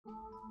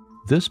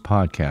This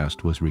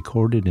podcast was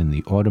recorded in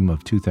the autumn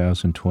of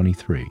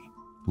 2023,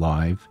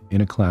 live in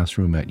a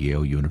classroom at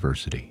Yale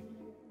University.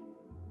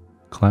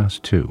 Class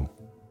 2,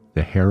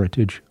 The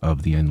Heritage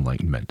of the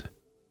Enlightenment.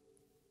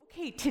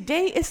 Okay,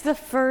 today is the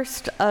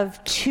first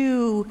of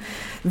two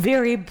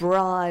very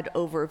broad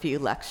overview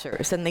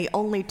lectures, and the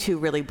only two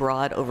really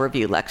broad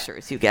overview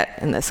lectures you get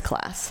in this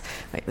class.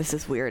 Wait, this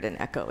is weird and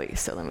echoey,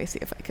 so let me see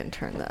if I can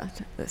turn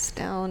this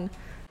down.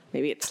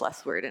 Maybe it's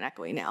less weird and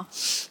echoey now.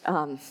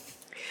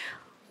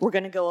 We're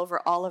going to go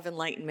over all of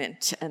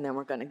Enlightenment, and then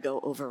we're going to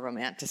go over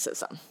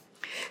Romanticism.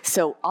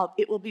 So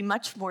it will be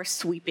much more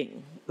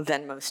sweeping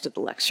than most of the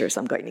lectures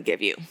I'm going to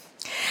give you.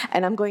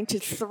 And I'm going to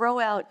throw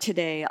out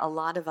today a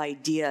lot of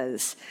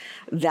ideas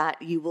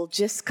that you will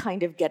just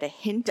kind of get a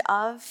hint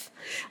of,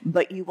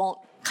 but you won't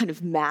kind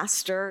of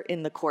master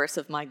in the course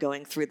of my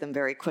going through them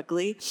very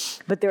quickly.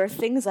 But there are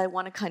things I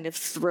want to kind of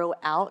throw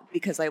out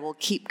because I will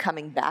keep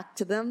coming back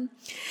to them.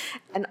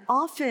 And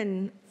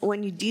often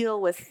when you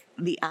deal with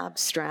the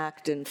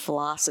abstract and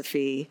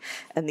philosophy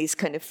and these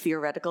kind of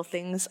theoretical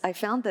things, I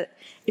found that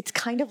it's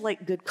kind of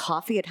like good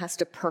coffee. It has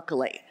to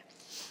percolate.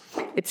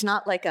 It's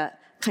not like a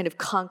kind of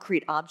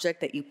concrete object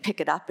that you pick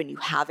it up and you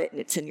have it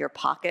and it's in your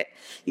pocket.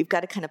 You've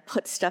got to kind of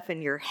put stuff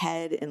in your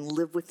head and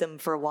live with them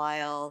for a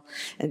while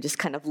and just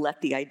kind of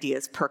let the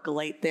ideas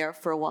percolate there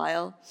for a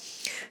while.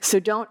 So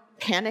don't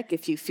panic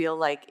if you feel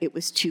like it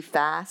was too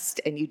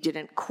fast and you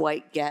didn't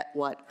quite get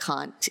what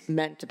Kant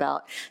meant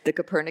about the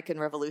Copernican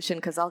revolution,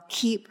 because I'll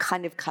keep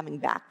kind of coming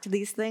back to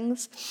these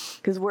things,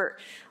 because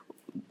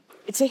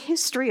it's a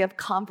history of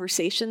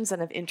conversations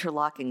and of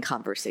interlocking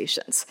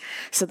conversations.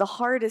 So the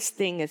hardest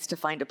thing is to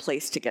find a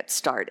place to get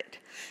started,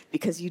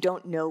 because you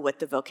don't know what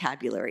the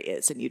vocabulary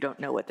is and you don't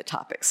know what the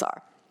topics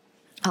are.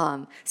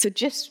 So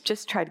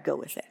just try to go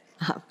with it.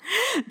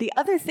 The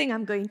other thing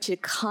I'm going to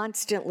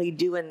constantly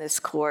do in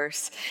this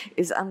course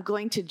is I'm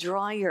going to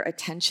draw your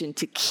attention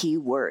to key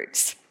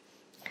words.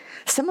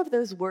 Some of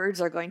those words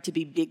are going to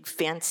be big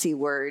fancy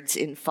words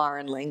in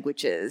foreign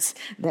languages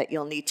that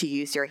you'll need to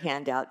use your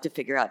handout to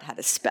figure out how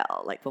to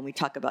spell. Like when we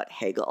talk about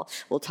Hegel,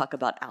 we'll talk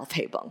about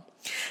Aufhebung.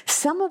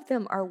 Some of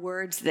them are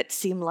words that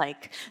seem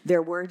like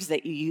they're words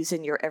that you use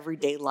in your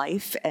everyday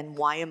life, and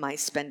why am I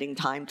spending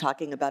time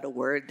talking about a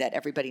word that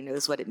everybody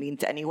knows what it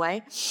means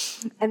anyway?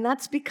 And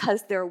that's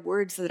because they're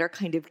words that are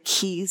kind of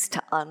keys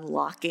to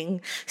unlocking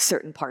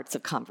certain parts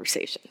of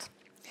conversations.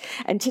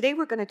 And today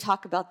we're going to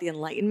talk about the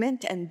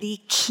Enlightenment, and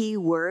the key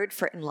word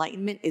for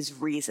enlightenment is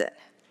reason.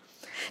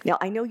 Now,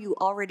 I know you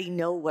already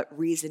know what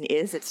reason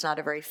is. It's not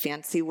a very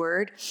fancy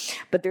word,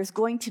 but there's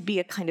going to be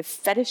a kind of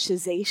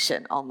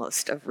fetishization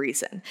almost of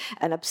reason,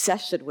 an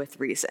obsession with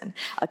reason,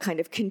 a kind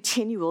of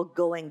continual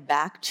going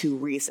back to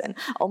reason,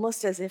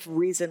 almost as if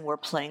reason were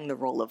playing the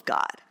role of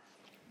God.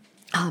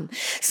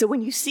 So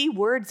when you see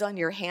words on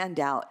your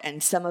handout,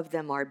 and some of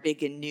them are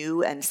big and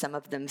new, and some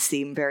of them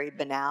seem very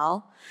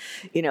banal,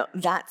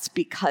 that's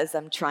because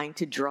I'm trying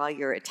to draw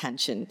your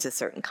attention to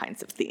certain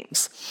kinds of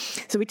themes.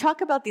 So we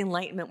talk about the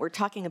Enlightenment, we're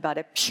talking about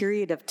a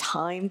period of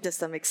time to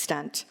some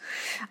extent,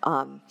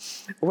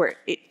 where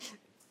it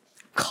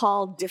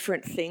called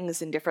different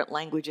things in different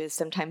languages.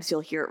 Sometimes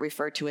you'll hear it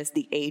referred to as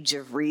the Age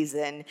of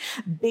Reason,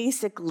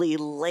 basically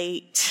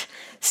late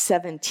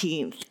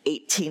 17th,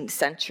 18th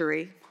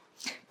century.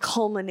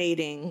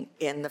 Culminating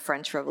in the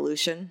French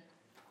Revolution.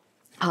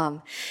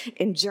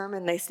 In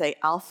German, they say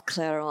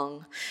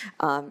Aufklärung.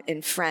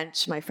 In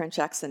French, my French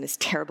accent is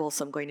terrible,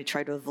 so I'm going to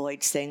try to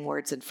avoid saying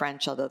words in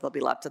French, although there'll be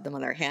lots of them on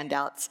their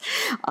handouts.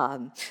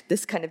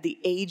 This kind of the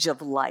Age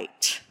of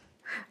Light.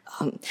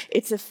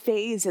 It's a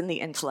phase in the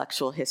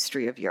intellectual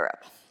history of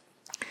Europe.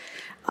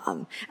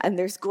 And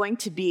there's going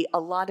to be a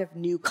lot of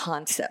new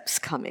concepts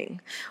coming,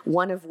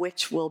 one of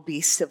which will be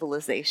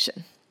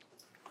civilization.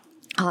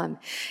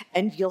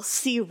 And you'll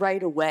see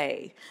right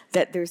away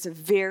that there's a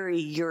very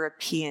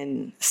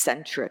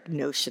European-centric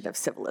notion of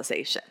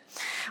civilization.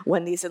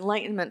 When these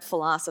Enlightenment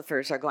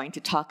philosophers are going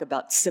to talk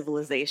about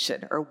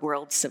civilization or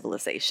world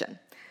civilization,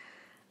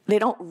 they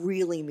don't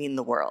really mean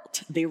the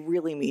world. They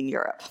really mean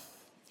Europe.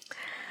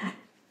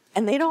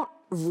 And they don't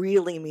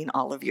really mean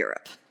all of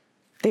Europe.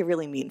 They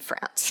really mean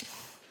France.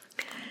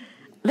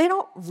 They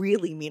don't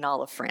really mean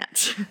all of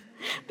France.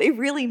 They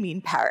really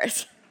mean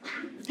Paris.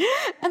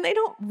 And they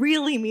don't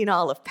really mean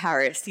all of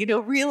Paris.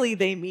 Really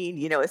they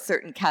mean, a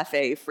certain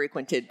cafe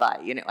frequented by,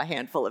 a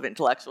handful of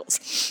intellectuals.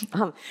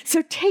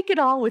 So take it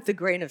all with a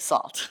grain of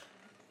salt.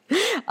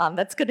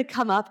 That's going to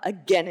come up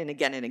again and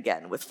again and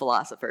again with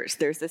philosophers.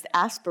 There's this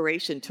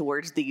aspiration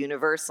towards the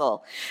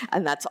universal,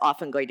 and that's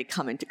often going to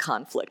come into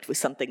conflict with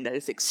something that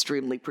is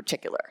extremely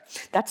particular.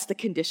 That's the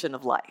condition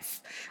of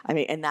life.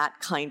 And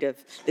that kind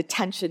of the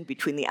tension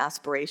between the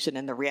aspiration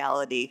and the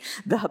reality,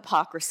 the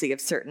hypocrisy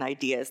of certain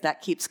ideas,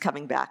 that keeps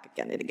coming back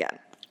again and again.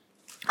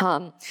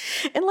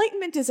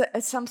 Enlightenment is,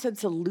 in some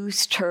sense, a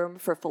loose term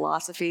for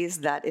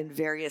philosophies that in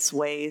various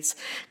ways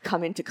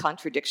come into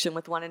contradiction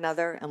with one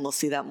another, and we'll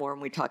see that more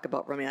when we talk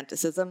about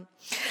Romanticism.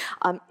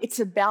 It's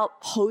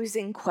about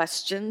posing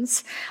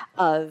questions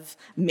of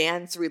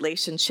man's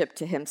relationship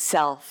to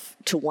himself,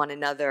 to one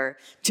another,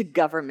 to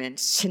government,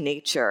 to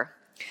nature.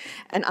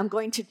 And I'm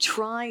going to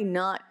try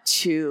not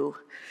to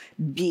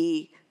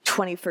be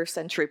 21st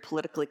century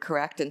politically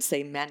correct and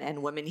say men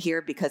and women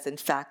here, because in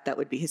fact that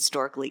would be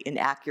historically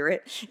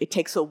inaccurate. It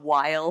takes a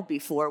while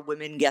before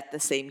women get the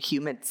same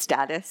human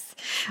status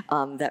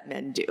that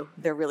men do.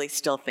 They're really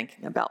still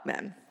thinking about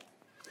men.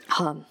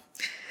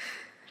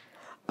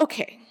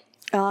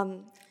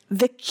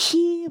 The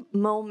key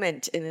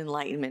moment in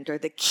Enlightenment, or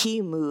the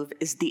key move,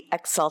 is the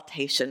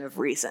exaltation of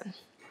reason.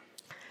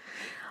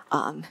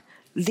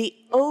 The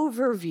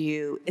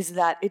overview is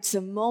that it's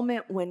a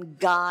moment when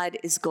God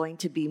is going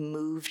to be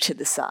moved to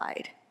the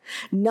side,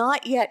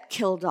 not yet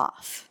killed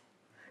off.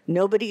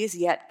 Nobody is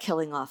yet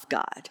killing off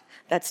God.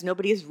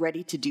 Nobody is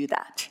ready to do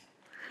that.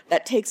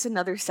 That takes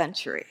another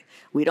century.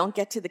 We don't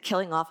get to the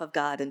killing off of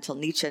God until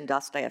Nietzsche and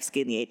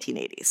Dostoevsky in the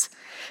 1880s.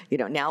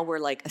 Now we're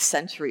like a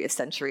century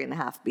and a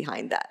half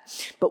behind that.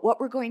 But what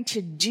we're going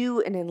to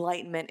do in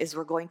Enlightenment is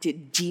we're going to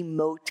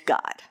demote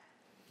God.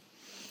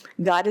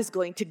 God is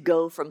going to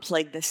go from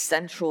playing the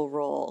central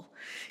role,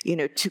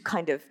 to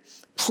kind of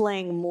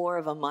playing more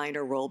of a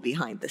minor role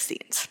behind the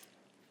scenes.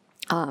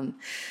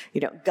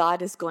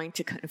 God is going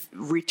to kind of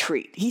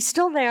retreat. He's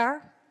still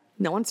there.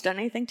 No one's done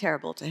anything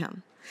terrible to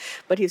him.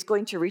 But he's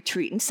going to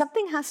retreat, and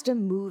something has to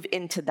move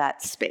into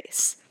that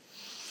space.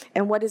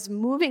 And what is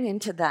moving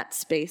into that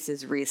space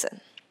is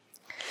reason.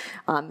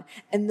 And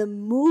the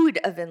mood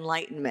of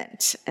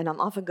Enlightenment, and I'm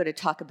often going to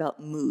talk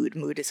about mood.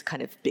 Mood is a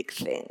kind of big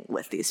thing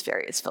with these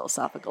various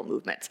philosophical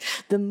movements.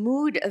 The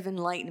mood of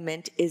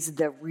Enlightenment is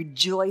the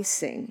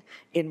rejoicing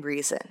in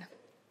reason,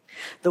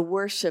 the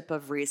worship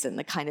of reason,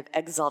 the kind of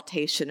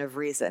exaltation of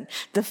reason,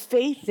 the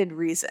faith in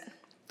reason,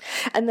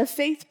 and the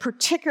faith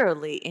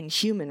particularly in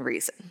human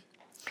reason.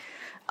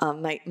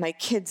 My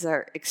kids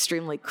are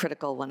extremely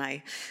critical when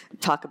I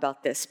talk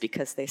about this,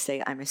 because they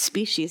say I'm a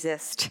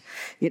speciesist,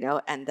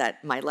 and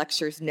that my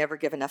lectures never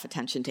give enough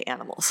attention to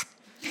animals.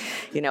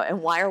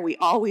 And why are we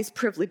always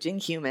privileging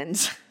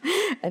humans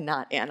and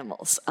not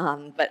animals?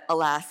 But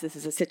alas, this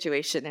is a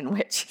situation in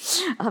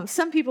which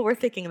some people were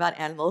thinking about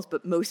animals,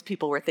 but most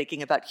people were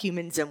thinking about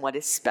humans and what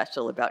is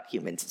special about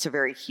humans. It's a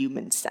very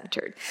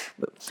human-centered.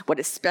 What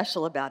is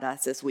special about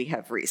us is we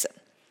have reason.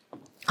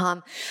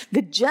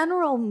 The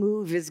general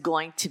move is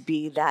going to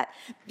be that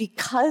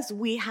because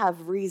we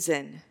have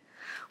reason,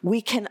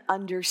 we can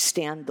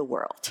understand the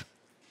world.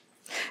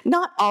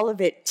 Not all of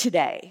it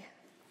today,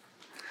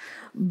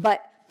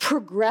 but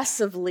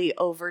progressively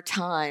over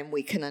time,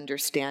 we can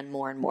understand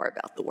more and more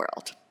about the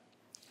world.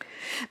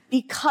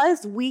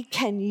 Because we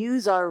can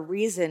use our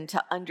reason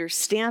to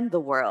understand the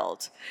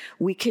world,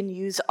 we can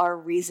use our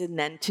reason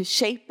then to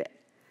shape it,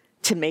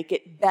 to make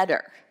it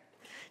better,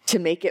 to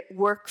make it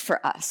work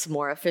for us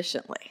more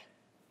efficiently.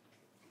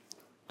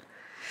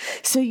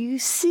 So you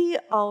see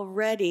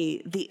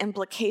already the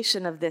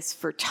implication of this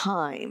for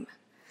time,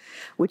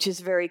 which is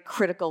very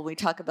critical when we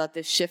talk about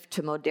this shift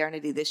to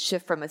modernity, this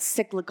shift from a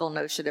cyclical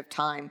notion of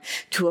time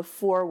to a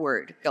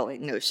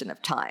forward-going notion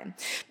of time.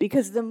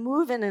 Because the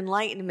move in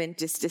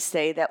Enlightenment is to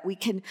say that we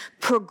can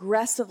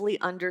progressively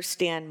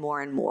understand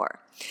more and more.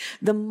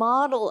 The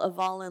model of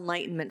all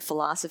Enlightenment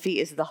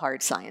philosophy is the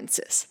hard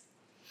sciences.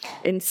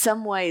 In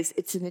some ways,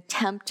 it's an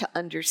attempt to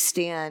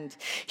understand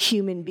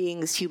human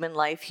beings, human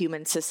life,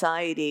 human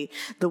society,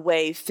 the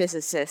way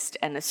physicists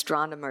and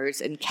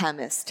astronomers and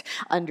chemists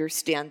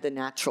understand the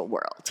natural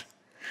world.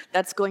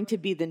 That's going to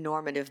be the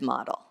normative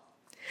model.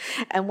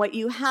 And what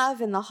you have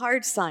in the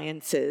hard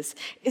sciences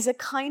is a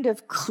kind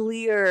of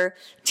clear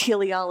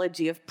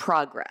teleology of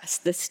progress,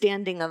 the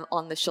standing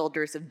on the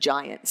shoulders of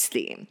giants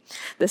theme,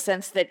 the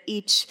sense that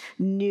each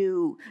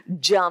new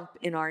jump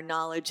in our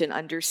knowledge and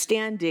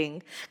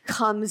understanding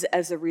comes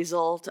as a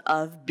result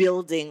of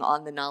building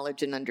on the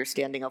knowledge and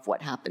understanding of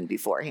what happened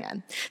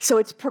beforehand. So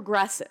it's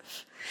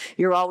progressive.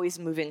 You're always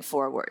moving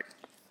forward.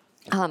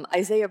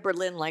 Isaiah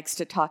Berlin likes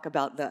to talk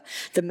about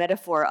the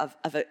metaphor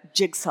of a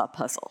jigsaw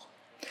puzzle.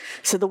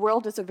 So the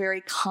world is a very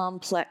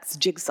complex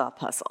jigsaw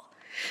puzzle.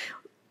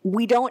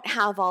 We don't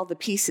have all the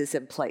pieces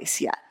in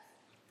place yet.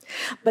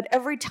 But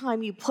every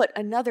time you put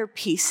another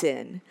piece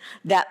in,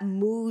 that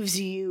moves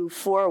you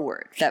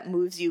forward, that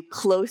moves you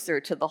closer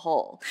to the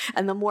whole.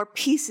 And the more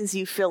pieces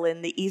you fill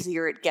in, the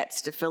easier it gets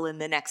to fill in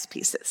the next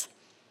pieces.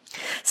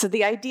 So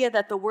the idea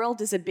that the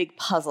world is a big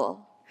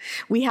puzzle,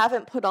 we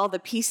haven't put all the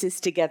pieces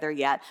together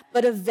yet,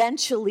 but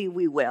eventually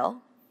we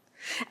will.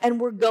 And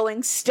we're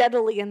going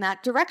steadily in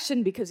that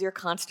direction because you're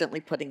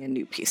constantly putting in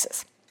new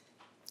pieces.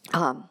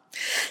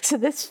 So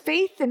this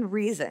faith in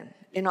reason,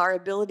 in our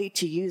ability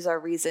to use our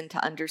reason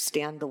to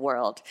understand the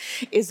world,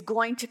 is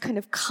going to kind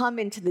of come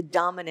into the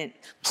dominant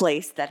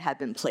place that had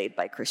been played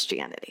by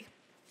Christianity.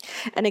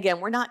 And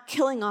again, we're not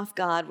killing off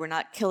God, we're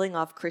not killing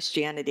off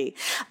Christianity,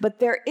 but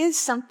there is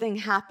something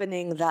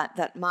happening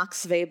that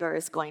Max Weber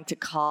is going to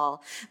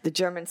call, the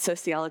German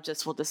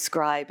sociologist will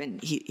describe,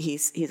 and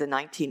he's a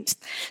 19th,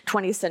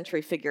 20th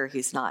century figure,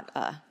 he's not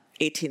a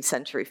 18th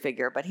century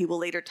figure, but he will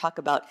later talk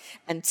about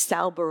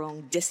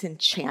Entzauberung,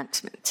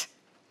 disenchantment,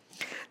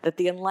 that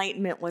the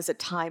Enlightenment was a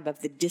time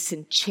of the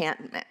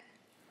disenchantment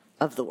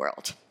of the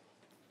world.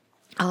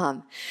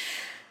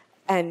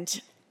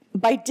 And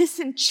by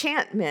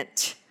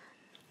disenchantment,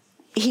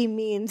 he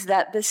means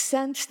that the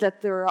sense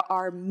that there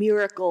are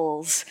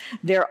miracles,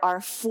 there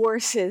are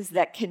forces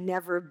that can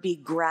never be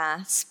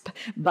grasped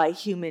by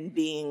human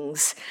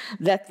beings,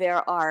 that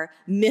there are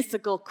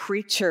mythical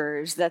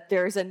creatures, that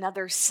there's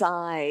another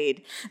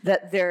side,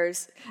 that there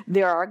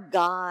are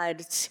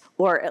gods,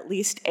 or at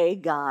least a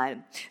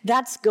god,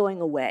 that's going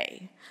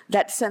away.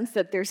 That sense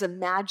that there's a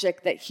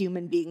magic that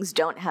human beings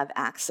don't have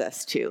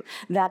access to,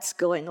 that's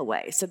going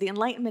away. So the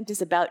Enlightenment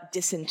is about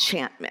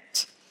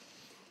disenchantment.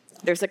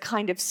 There's a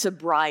kind of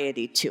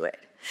sobriety to it.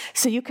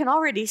 So you can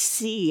already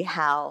see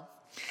how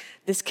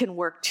this can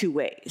work two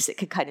ways. It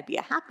could kind of be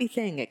a happy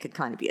thing. It could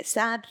kind of be a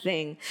sad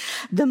thing.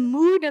 The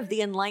mood of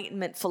the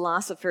Enlightenment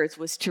philosophers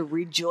was to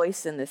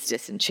rejoice in this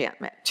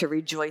disenchantment, to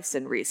rejoice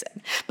in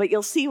reason. But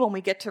you'll see when we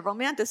get to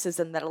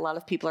Romanticism that a lot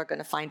of people are going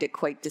to find it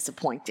quite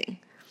disappointing,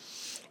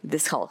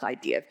 this whole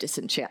idea of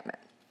disenchantment.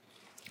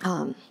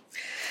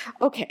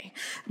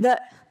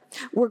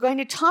 We're going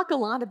to talk a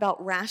lot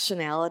about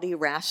rationality,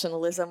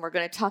 rationalism. We're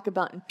going to talk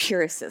about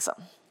empiricism.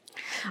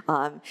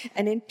 And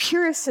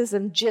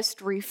empiricism just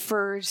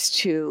refers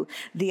to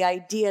the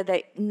idea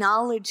that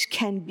knowledge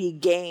can be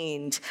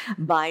gained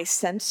by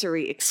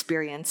sensory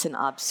experience and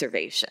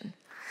observation.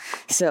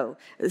 So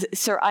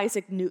Sir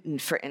Isaac Newton,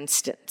 for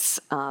instance,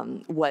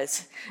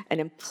 was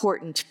an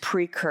important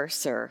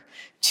precursor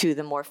to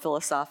the more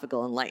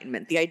philosophical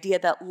Enlightenment. The idea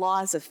that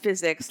laws of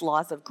physics,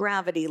 laws of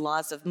gravity,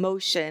 laws of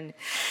motion,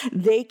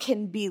 they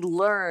can be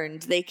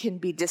learned, they can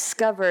be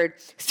discovered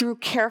through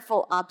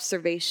careful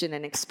observation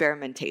and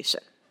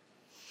experimentation.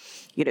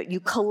 You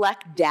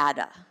collect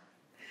data.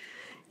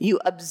 You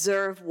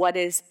observe what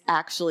is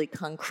actually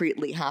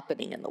concretely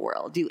happening in the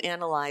world. You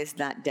analyze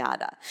that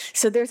data.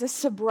 So there's a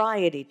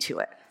sobriety to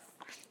it.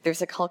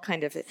 There's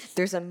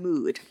a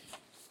mood.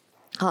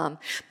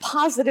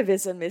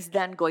 Positivism is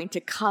then going to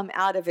come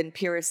out of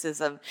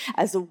empiricism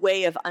as a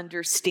way of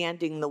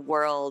understanding the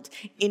world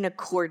in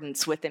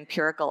accordance with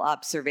empirical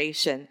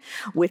observation,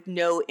 with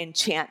no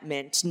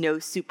enchantment, no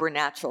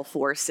supernatural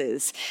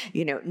forces,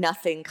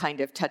 nothing kind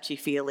of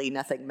touchy-feely,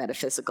 nothing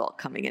metaphysical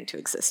coming into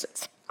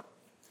existence.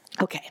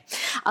 Okay,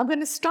 I'm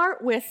going to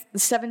start with the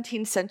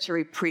 17th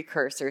century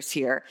precursors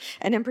here,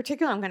 and in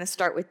particular, I'm going to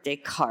start with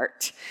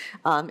Descartes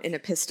in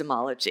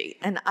epistemology.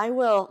 And I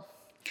want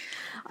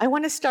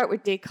to start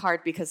with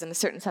Descartes because, in a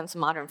certain sense,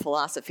 modern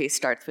philosophy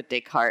starts with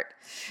Descartes.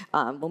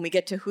 When we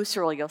get to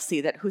Husserl, you'll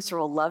see that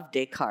Husserl loved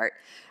Descartes.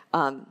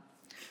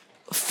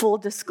 Full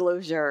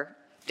disclosure,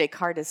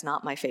 Descartes is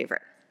not my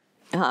favorite.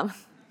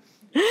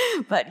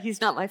 But he's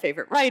not my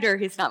favorite writer,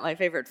 he's not my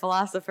favorite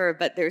philosopher,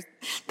 but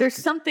there's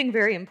something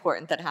very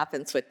important that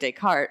happens with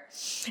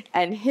Descartes.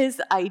 And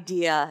his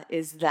idea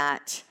is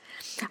that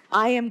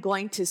I am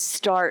going to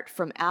start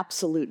from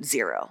absolute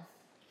zero.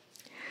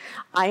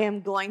 I am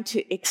going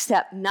to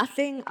accept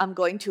nothing. I'm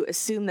going to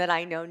assume that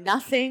I know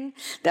nothing,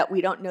 that we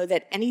don't know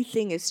that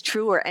anything is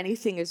true or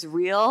anything is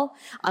real.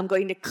 I'm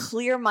going to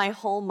clear my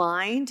whole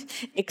mind,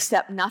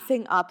 accept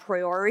nothing a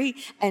priori,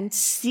 and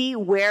see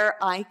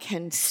where I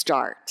can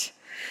start.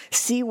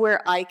 See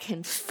where I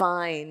can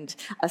find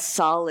a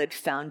solid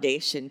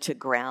foundation to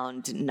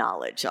ground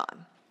knowledge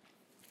on.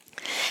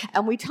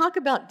 And we talk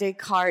about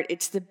Descartes,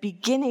 it's the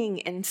beginning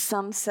in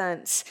some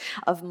sense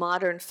of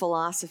modern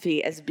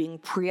philosophy as being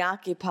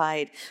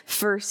preoccupied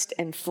first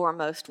and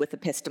foremost with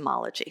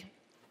epistemology.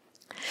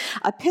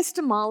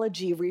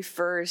 Epistemology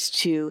refers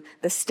to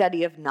the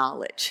study of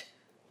knowledge,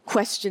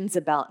 questions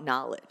about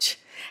knowledge.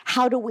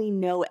 How do we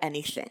know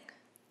anything?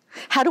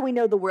 How do we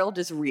know the world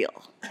is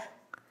real?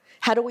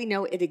 How do we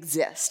know it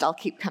exists? I'll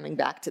keep coming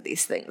back to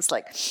these things.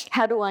 Like,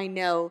 how do I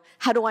know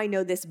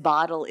this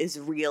bottle is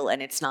real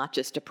and it's not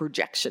just a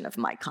projection of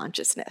my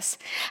consciousness?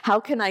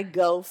 How can I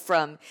go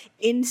from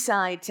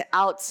inside to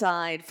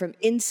outside, from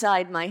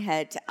inside my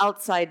head to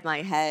outside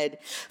my head,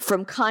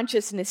 from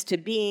consciousness to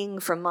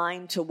being, from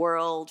mind to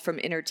world, from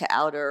inner to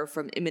outer,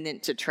 from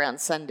immanent to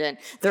transcendent?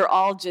 They're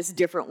all just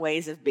different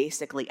ways of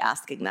basically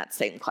asking that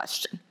same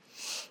question.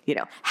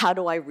 How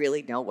do I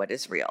really know what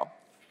is real?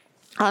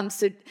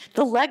 So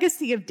the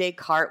legacy of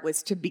Descartes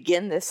was to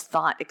begin this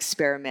thought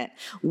experiment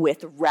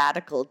with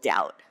radical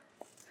doubt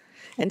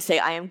and say,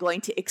 I am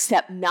going to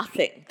accept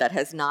nothing that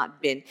has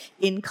not been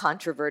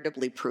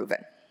incontrovertibly proven.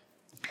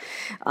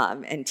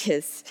 And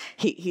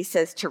he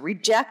says to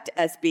reject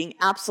as being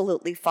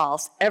absolutely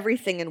false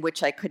everything in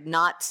which I could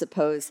not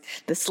suppose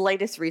the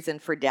slightest reason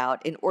for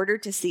doubt, in order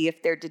to see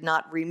if there did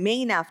not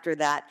remain after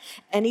that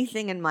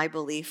anything in my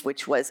belief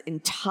which was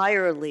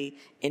entirely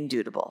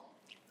indubitable.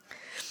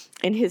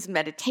 In his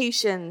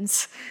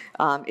meditations,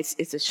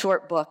 it's a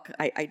short book.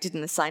 I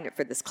didn't assign it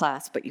for this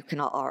class, but you can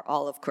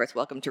all, of course,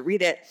 welcome to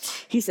read it.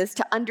 He says,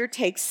 to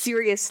undertake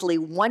seriously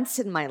once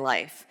in my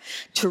life,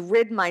 to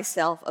rid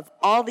myself of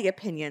all the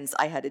opinions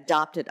I had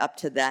adopted up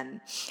to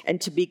then,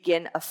 and to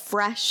begin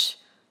afresh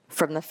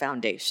from the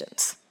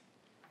foundations.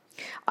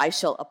 I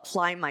shall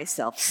apply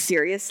myself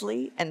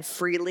seriously and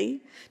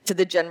freely to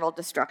the general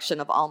destruction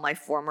of all my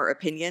former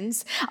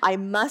opinions. I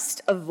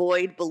must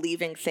avoid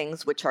believing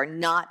things which are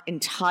not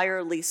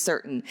entirely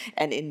certain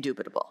and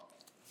indubitable.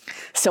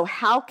 So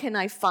how can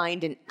I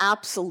find an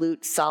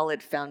absolute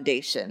solid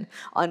foundation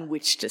on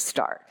which to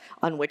start,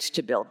 on which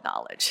to build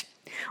knowledge?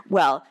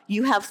 Well,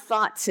 you have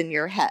thoughts in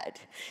your head.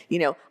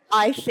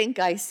 I think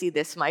I see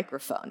this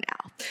microphone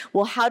now.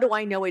 Well, how do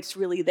I know it's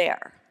really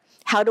there?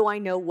 How do I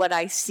know what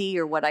I see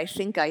or what I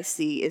think I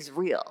see is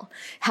real?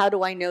 How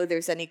do I know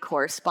there's any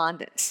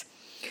correspondence?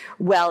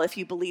 Well, if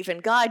you believe in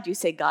God, you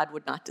say God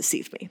would not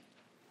deceive me.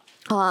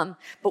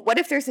 But what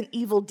if there's an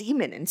evil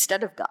demon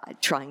instead of God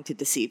trying to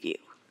deceive you?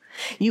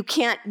 You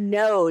can't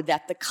know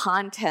that the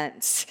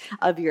contents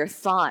of your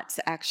thoughts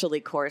actually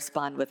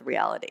correspond with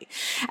reality.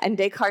 And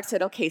Descartes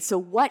said, okay, so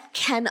what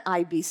can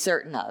I be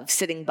certain of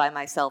sitting by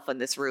myself in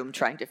this room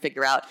trying to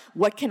figure out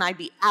what can I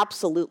be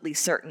absolutely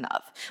certain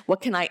of? What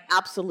can I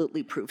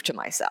absolutely prove to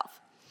myself?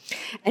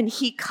 And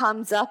he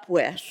comes up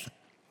with,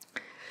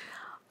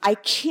 I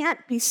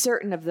can't be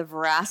certain of the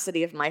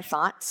veracity of my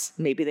thoughts.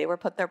 Maybe they were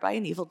put there by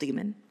an evil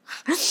demon.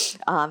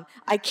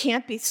 I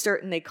can't be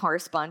certain they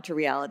correspond to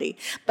reality,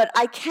 but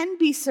I can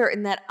be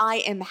certain that I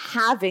am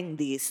having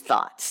these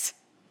thoughts.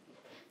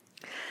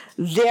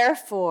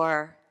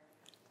 Therefore,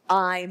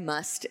 I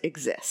must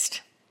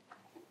exist.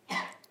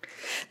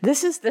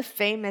 This is the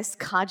famous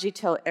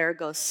cogito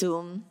ergo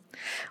sum,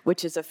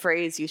 which is a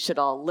phrase you should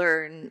all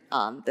learn,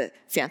 the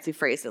fancy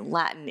phrase in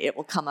Latin. It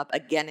will come up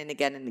again and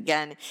again and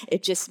again.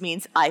 It just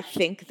means I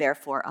think,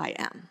 therefore I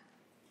am.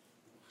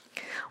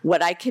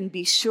 What I can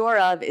be sure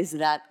of is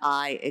that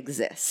I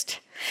exist.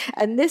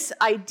 And this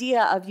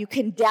idea of you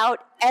can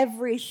doubt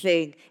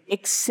everything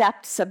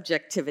except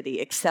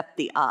subjectivity, except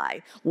the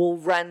I, will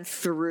run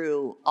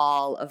through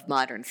all of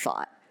modern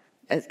thought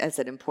as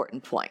an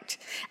important point.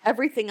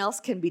 Everything else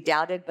can be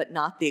doubted, but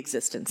not the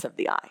existence of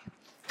the I.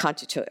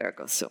 Cogito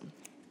ergo sum.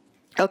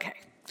 Okay.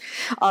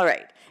 All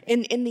right.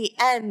 In the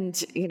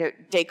end,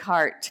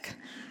 Descartes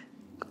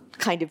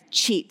kind of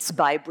cheats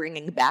by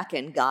bringing back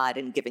in God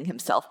and giving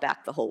himself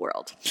back the whole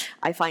world.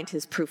 I find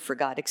his proof for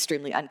God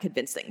extremely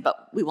unconvincing,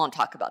 but we won't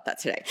talk about that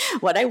today.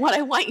 What I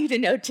want you to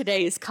know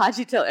today is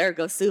cogito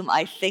ergo sum,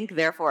 I think,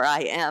 therefore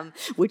I am,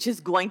 which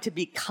is going to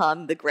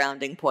become the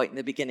grounding point in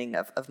the beginning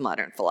of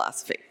modern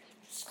philosophy.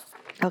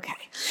 Okay,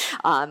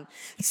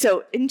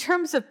 so in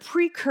terms of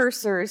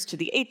precursors to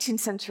the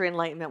 18th century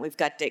Enlightenment, we've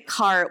got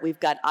Descartes, we've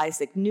got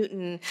Isaac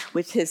Newton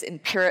with his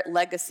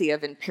legacy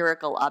of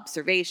empirical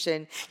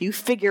observation. You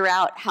figure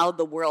out how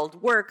the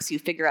world works, you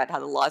figure out how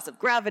the laws of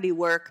gravity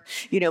work,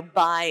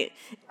 by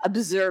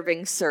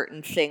observing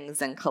certain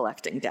things and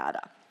collecting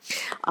data.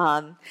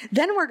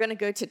 Then we're going to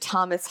go to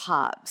Thomas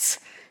Hobbes,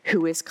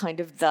 who is kind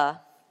of the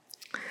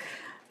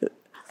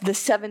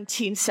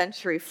 17th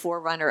century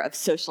forerunner of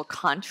social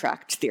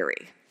contract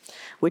theory,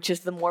 which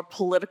is the more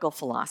political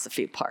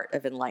philosophy part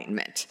of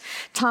Enlightenment.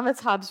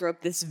 Thomas Hobbes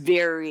wrote this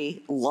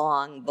very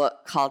long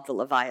book called The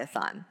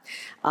Leviathan.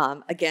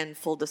 Again,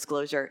 full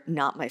disclosure,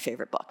 not my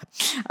favorite book.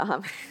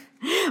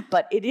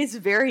 But it is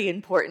very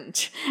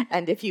important,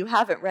 and if you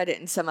haven't read it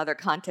in some other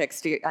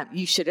context,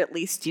 you should at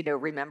least,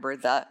 remember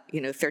the,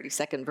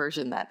 30-second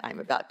version that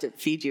I'm about to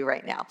feed you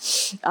right now.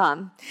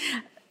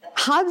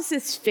 Hobbes'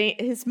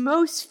 his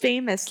most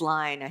famous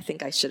line, I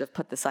think I should have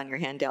put this on your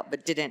handout,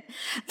 but didn't.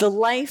 The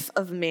life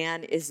of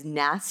man is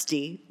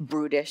nasty,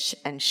 brutish,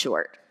 and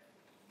short.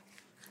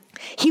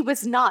 He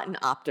was not an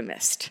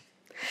optimist,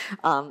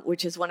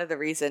 which is one of the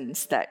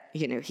reasons that,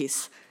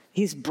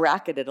 he's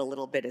bracketed a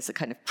little bit as a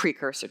kind of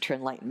precursor to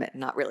Enlightenment,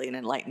 not really an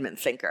Enlightenment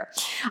thinker.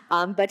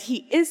 But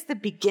he is the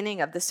beginning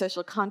of the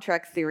social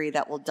contract theory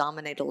that will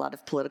dominate a lot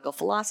of political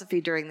philosophy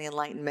during the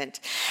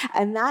Enlightenment.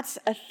 And that's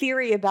a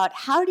theory about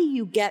how do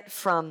you get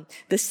from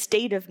the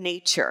state of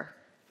nature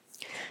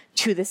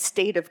to the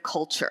state of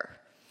culture,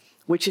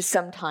 which is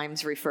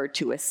sometimes referred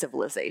to as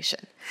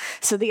civilization.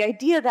 So the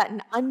idea that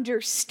in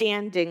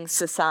understanding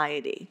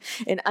society,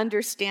 in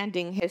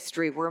understanding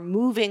history, we're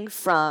moving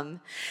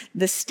from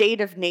the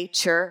state of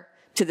nature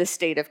to the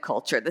state of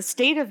culture. The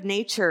state of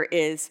nature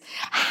is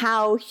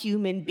how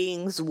human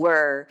beings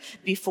were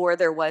before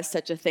there was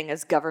such a thing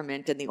as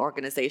government and the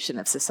organization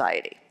of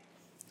society.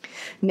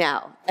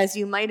 Now, as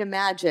you might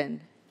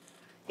imagine,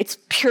 it's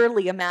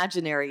purely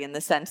imaginary in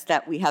the sense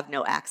that we have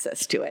no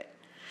access to it.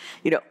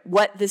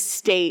 What the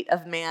state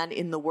of man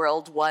in the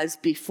world was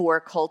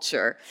before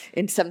culture,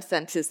 in some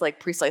sense, is like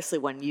precisely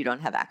when you don't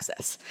have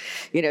access.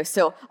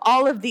 So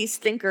all of these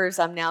thinkers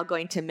I'm now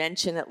going to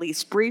mention, at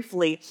least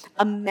briefly,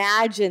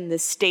 imagine the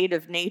state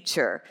of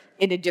nature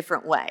in a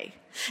different way.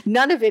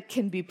 None of it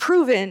can be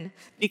proven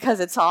because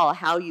it's all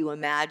how you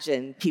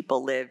imagine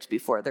people lived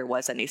before there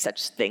was any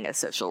such thing as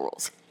social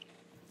rules.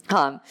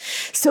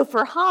 So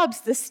for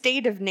Hobbes, the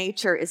state of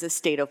nature is a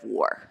state of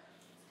war.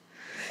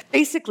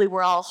 Basically,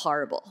 we're all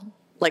horrible,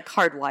 like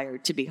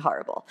hardwired to be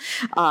horrible.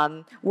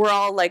 We're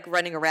all like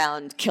running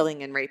around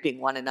killing and raping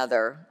one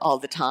another all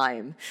the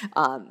time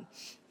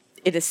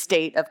in a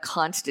state of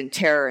constant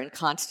terror and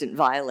constant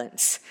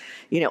violence,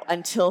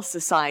 until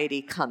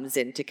society comes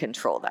in to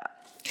control that.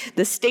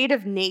 The state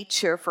of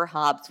nature for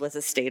Hobbes was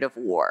a state of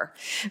war.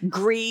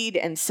 Greed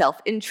and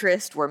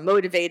self-interest were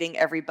motivating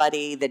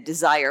everybody, the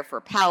desire for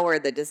power,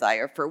 the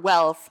desire for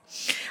wealth.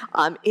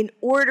 In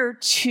order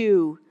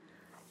to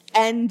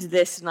end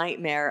this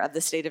nightmare of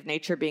the state of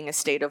nature being a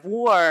state of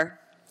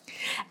war,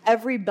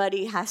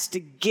 everybody has to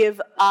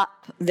give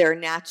up their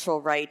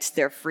natural rights,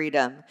 their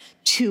freedom,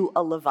 to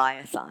a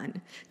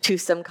leviathan, to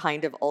some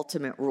kind of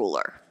ultimate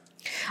ruler.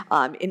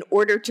 In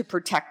order to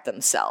protect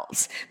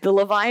themselves. The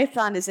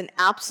Leviathan is an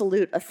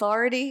absolute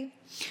authority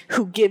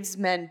who gives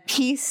men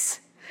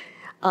peace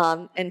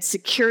and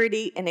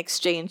security in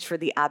exchange for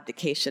the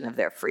abdication of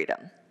their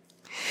freedom.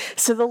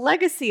 So the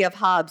legacy of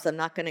Hobbes, I'm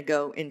not going to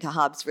go into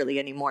Hobbes really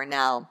anymore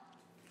now.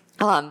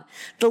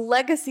 The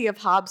legacy of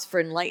Hobbes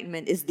for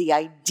Enlightenment is the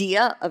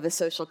idea of a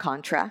social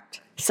contract,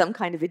 some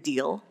kind of a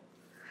deal,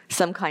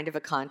 some kind of a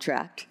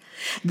contract,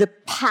 the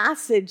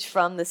passage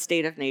from the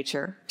state of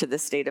nature to the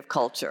state of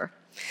culture,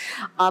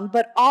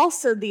 but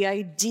also the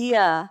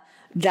idea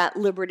that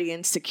liberty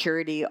and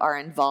security are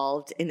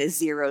involved in a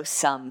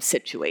zero-sum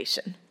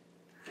situation.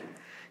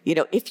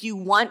 If you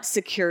want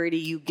security,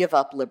 you give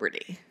up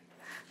liberty.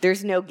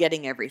 There's no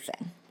getting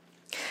everything.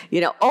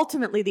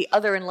 Ultimately, the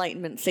other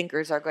Enlightenment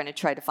thinkers are going to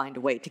try to find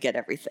a way to get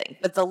everything.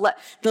 But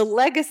the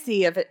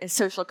legacy of a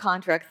social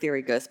contract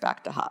theory goes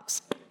back to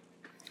Hobbes.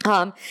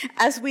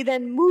 As we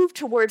then move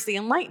towards the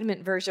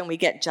Enlightenment version, we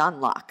get John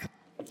Locke,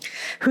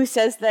 who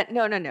says that,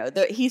 no.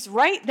 He's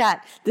right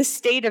that the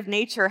state of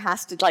nature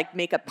has to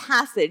make a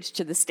passage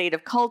to the state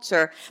of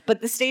culture, but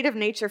the state of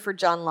nature for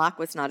John Locke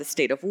was not a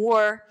state of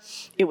war.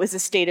 It was a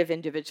state of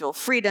individual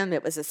freedom.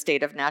 It was a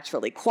state of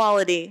natural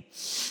equality.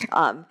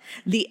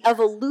 The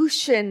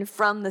evolution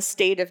from the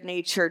state of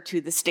nature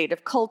to the state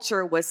of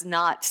culture was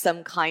not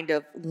some kind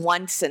of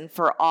once and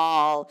for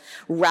all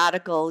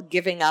radical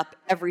giving up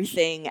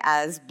everything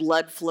as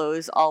blood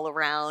flows all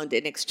around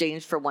in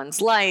exchange for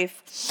one's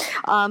life,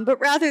 but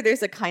rather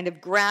there's a kind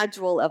of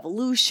gradual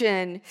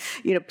evolution.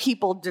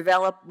 People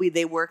develop,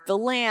 they work the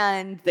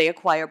land, they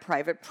acquire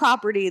private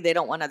property, they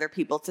don't want other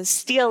people to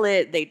steal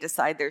it, they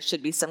decide there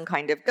should be some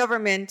kind of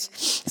government,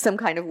 some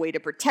kind of way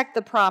to protect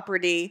the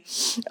property.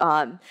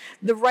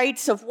 The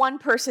rights of one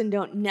person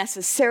don't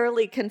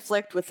necessarily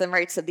conflict with the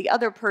rights of the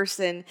other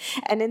person,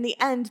 and in the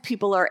end,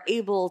 people are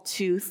able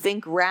to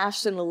think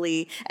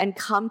rationally and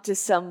come to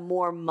some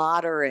more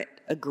moderate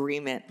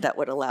agreement that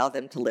would allow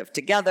them to live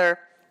together.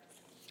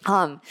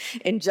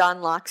 In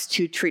John Locke's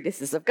 2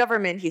 treatises of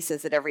government, he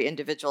says that every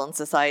individual in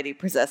society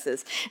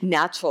possesses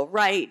natural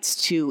rights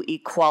to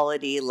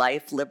equality,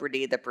 life,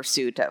 liberty, the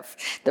pursuit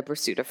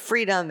of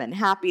freedom and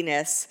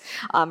happiness.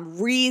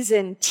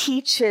 Reason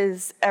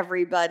teaches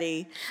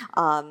everybody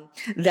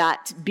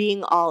that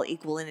being all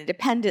equal and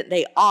independent,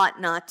 they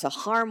ought not to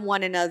harm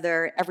one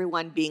another.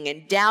 Everyone being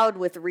endowed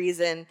with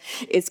reason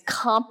is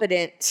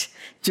competent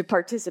to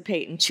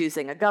participate in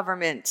choosing a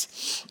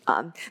government.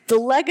 The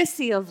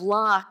legacy of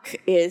Locke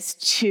is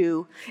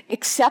to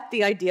accept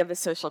the idea of a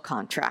social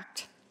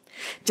contract,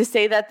 to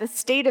say that the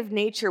state of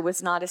nature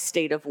was not a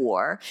state of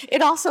war.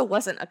 It also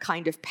wasn't a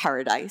kind of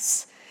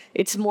paradise.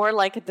 It's more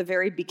like at the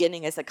very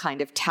beginning as a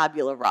kind of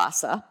tabula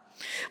rasa.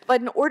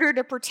 But in order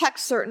to protect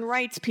certain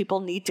rights,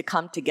 people need to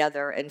come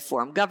together and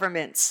form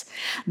governments.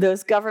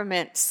 Those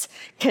governments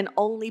can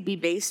only be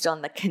based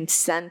on the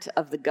consent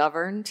of the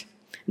governed,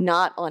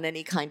 not on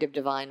any kind of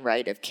divine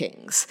right of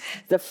kings.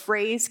 The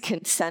phrase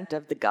consent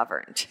of the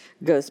governed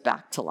goes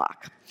back to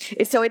Locke.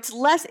 So it's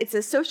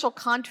a social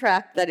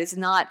contract that is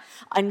not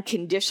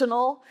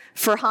unconditional.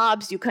 For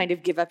Hobbes, you kind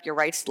of give up your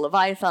rights to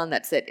Leviathan,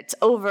 that's it, it's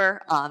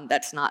over.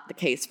 That's not the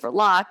case for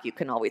Locke. You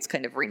can always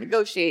kind of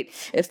renegotiate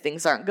if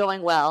things aren't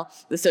going well.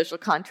 The social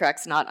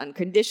contract's not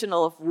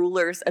unconditional. If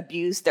rulers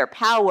abuse their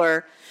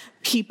power,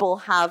 people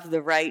have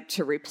the right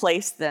to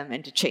replace them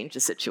and to change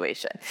the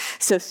situation.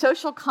 So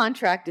social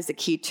contract is a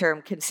key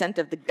term. Consent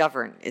of the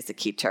governed is a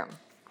key term.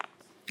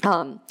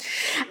 And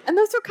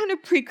those are kind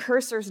of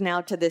precursors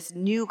now to this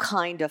new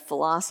kind of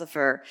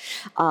philosopher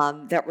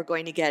that we're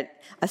going to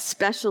get,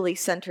 especially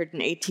centered in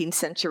 18th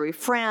century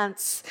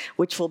France,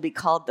 which will be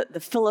called the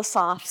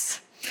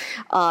philosophes.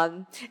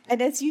 And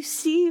as you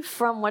see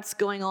from what's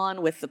going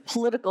on with the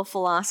political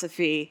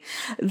philosophy,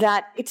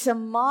 that it's a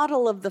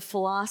model of the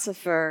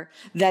philosopher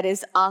that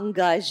is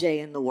engagé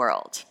in the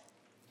world,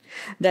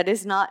 that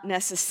is not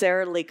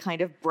necessarily kind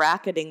of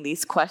bracketing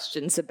these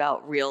questions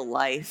about real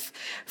life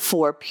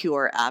for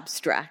pure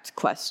abstract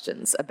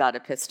questions about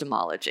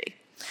epistemology.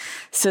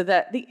 So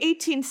that the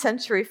 18th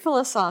century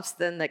philosophers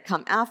then that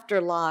come after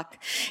Locke,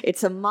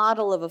 it's a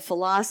model of a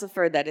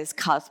philosopher that is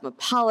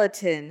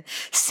cosmopolitan,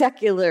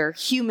 secular,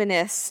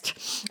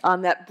 humanist,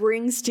 that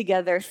brings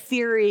together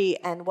theory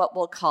and what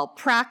we'll call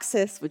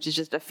praxis, which is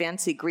just a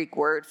fancy Greek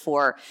word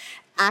for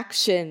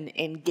action,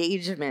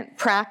 engagement,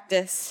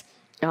 practice,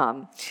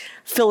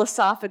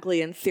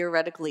 philosophically and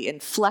theoretically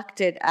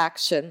inflected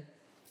action.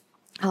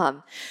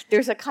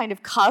 There's a kind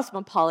of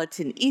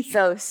cosmopolitan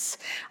ethos.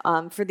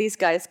 For these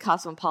guys,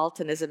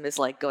 cosmopolitanism is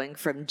like going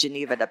from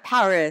Geneva to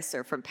Paris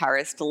or from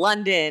Paris to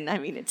London. I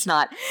mean, it's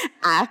not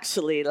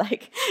actually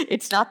like,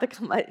 it's not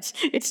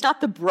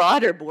the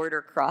broader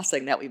border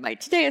crossing that we might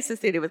today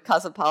associate with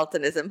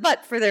cosmopolitanism,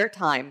 but for their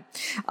time,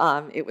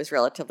 it was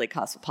relatively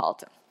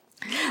cosmopolitan.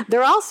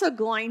 They're also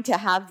going to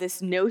have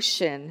this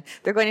notion,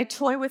 they're going to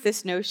toy with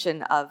this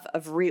notion of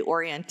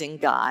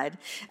reorienting God,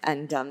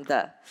 and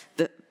the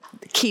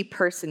key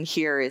person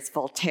here is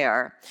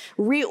Voltaire,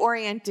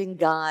 reorienting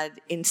God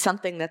in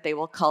something that they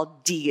will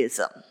call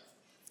deism.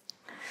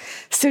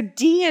 So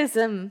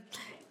deism,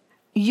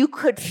 you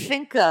could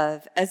think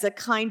of as a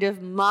kind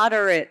of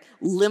moderate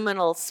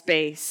liminal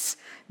space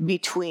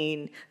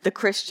between the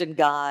Christian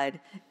God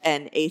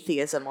and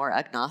atheism or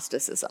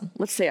agnosticism.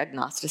 Let's say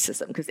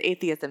agnosticism, because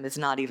atheism is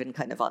not even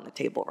kind of on the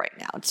table right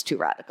now. It's too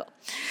radical.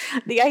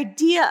 The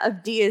idea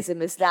of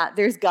deism is that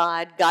there's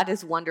God, God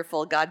is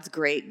wonderful, God's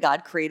great,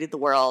 God created the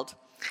world.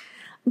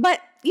 But,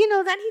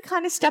 then he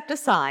kind of stepped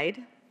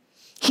aside.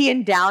 He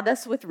endowed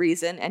us with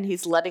reason, and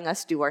he's letting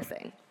us do our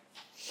thing.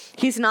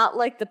 He's not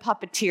like the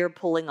puppeteer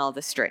pulling all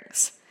the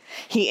strings.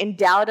 He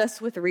endowed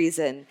us with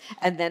reason,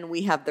 and then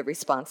we have the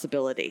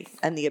responsibility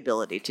and the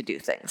ability to do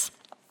things.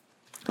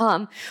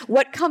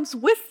 What comes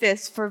with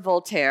this for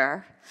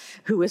Voltaire,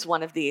 who is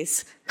one of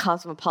these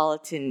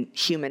cosmopolitan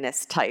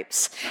humanist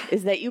types,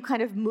 is that you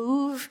kind of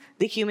move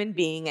the human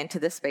being into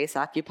the space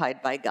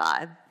occupied by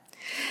God,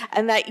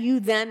 and that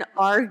you then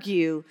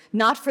argue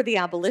not for the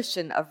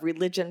abolition of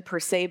religion per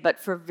se, but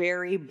for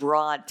very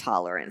broad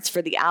tolerance,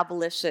 for the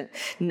abolition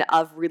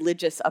of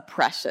religious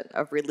oppression,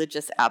 of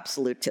religious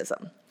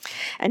absolutism.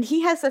 And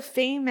he has a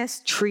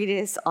famous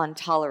treatise on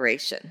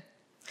toleration,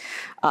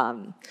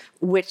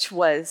 which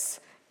was,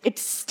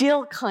 it's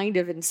still kind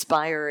of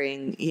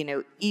inspiring,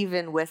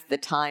 even with the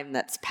time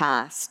that's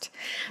passed,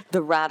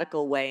 the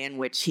radical way in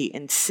which he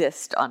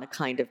insists on a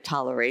kind of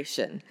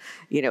toleration,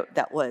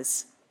 that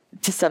was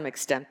to some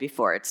extent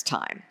before its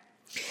time.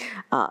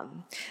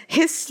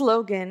 His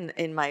slogan,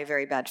 in my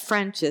very bad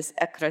French, is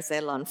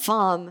 "Écraser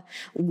l'infâme,"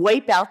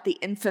 wipe out the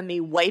infamy,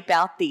 wipe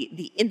out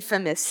the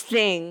infamous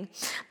thing,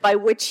 by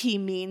which he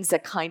means a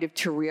kind of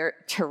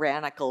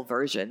tyrannical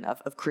version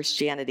of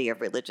Christianity,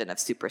 of religion, of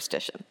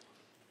superstition.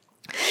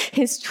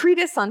 His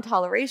treatise on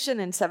toleration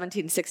in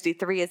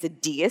 1763 is a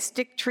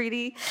deistic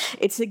treaty.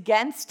 It's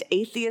against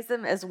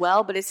atheism as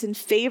well, but it's in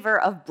favor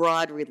of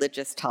broad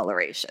religious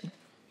toleration.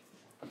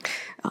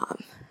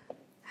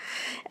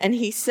 And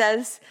he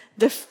says,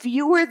 the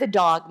fewer the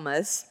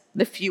dogmas,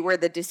 the fewer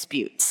the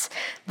disputes.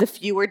 The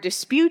fewer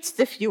disputes,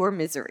 the fewer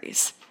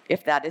miseries.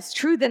 If that is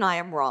true, then I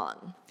am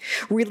wrong.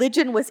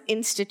 Religion was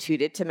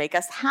instituted to make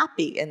us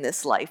happy in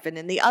this life and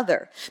in the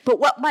other. But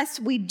what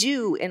must we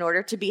do in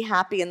order to be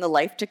happy in the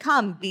life to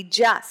come? Be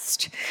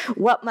just.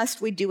 What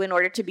must we do in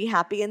order to be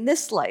happy in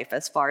this life,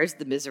 as far as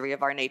the misery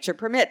of our nature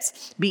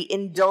permits? Be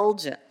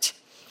indulgent.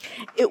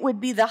 It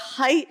would be the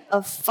height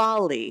of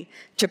folly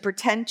to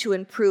pretend to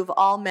improve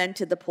all men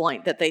to the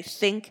point that they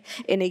think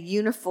in a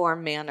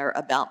uniform manner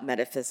about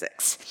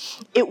metaphysics.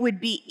 It would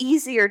be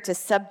easier to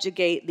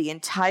subjugate the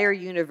entire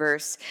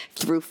universe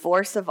through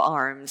force of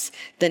arms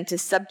than to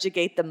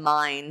subjugate the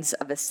minds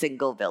of a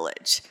single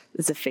village.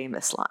 This is a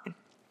famous line.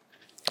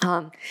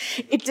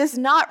 It does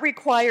not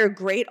require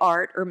great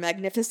art or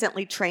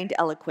magnificently trained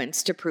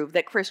eloquence to prove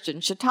that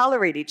Christians should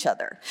tolerate each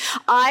other.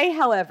 I,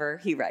 however,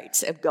 he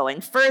writes, am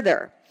going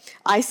further.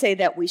 I say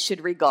that we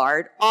should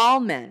regard all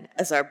men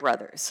as our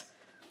brothers.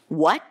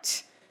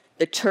 What?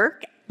 The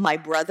Turk, my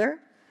brother?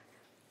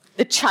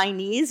 The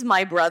Chinese,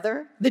 my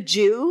brother? The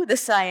Jew, the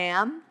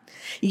Siam?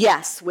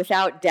 Yes,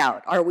 without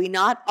doubt. Are we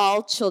not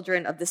all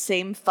children of the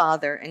same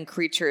Father and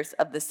creatures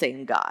of the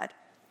same God?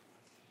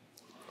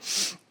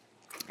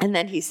 And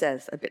then he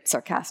says, a bit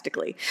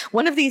sarcastically,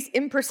 one of these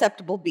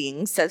imperceptible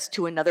beings says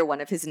to another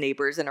one of his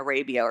neighbors in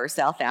Arabia or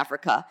South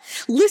Africa,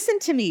 listen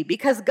to me,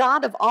 because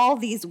God of all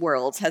these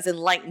worlds has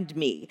enlightened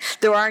me.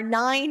 There are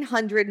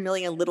 900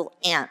 million little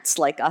ants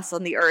like us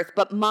on the earth,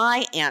 but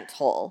my ant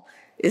hole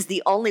is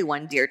the only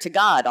one dear to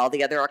God. All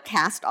the other are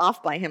cast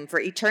off by him for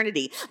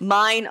eternity.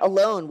 Mine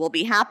alone will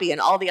be happy, and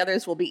all the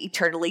others will be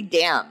eternally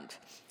damned.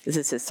 This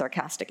is his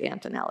sarcastic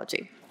ant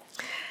analogy.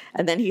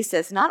 And then he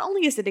says, not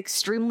only is it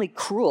extremely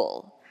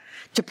cruel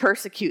to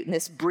persecute in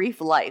this brief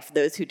life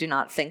those who do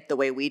not think the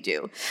way we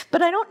do,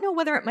 but I don't know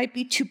whether it might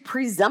be too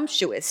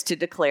presumptuous to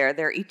declare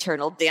their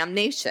eternal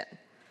damnation.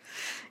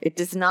 It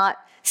does not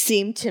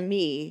seem to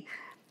me,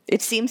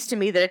 it seems to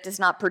me that it does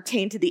not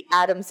pertain to the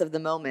atoms of the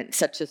moment,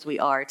 such as we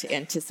are, to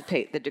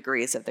anticipate the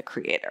degrees of the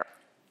Creator.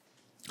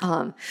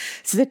 So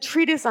the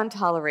treatise on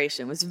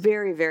toleration was a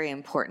very, very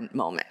important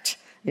moment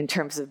in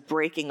terms of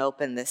breaking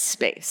open this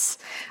space.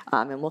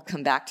 And we'll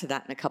come back to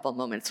that in a couple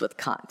moments with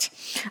Kant.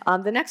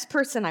 The next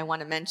person I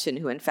want to mention,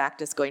 who in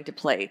fact is going to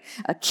play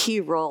a key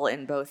role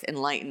in both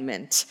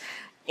Enlightenment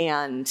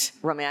and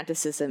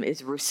Romanticism,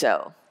 is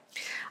Rousseau.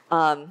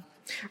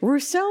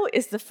 Rousseau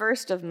is the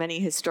first of many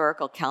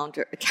historical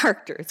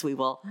characters we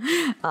will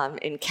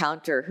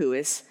encounter who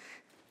is,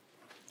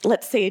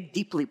 let's say, a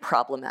deeply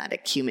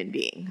problematic human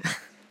being.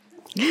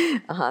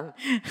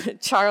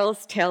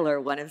 Charles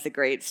Taylor, one of the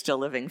great still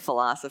living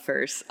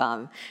philosophers,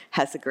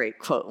 has a great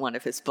quote in one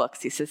of his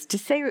books. He says, "To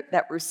say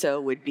that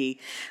Rousseau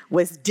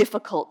was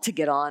difficult to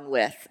get on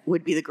with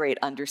would be the great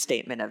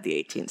understatement of the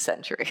 18th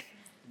century."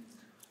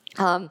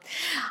 And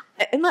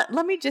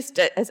let me just,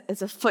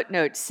 as a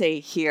footnote, say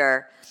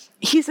here,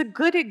 he's a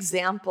good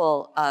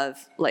example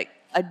of like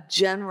a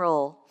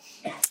general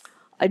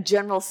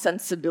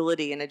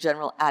sensibility and a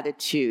general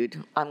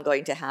attitude I'm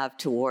going to have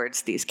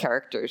towards these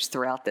characters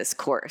throughout this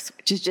course,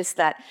 which is just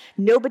that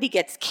nobody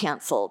gets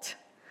canceled,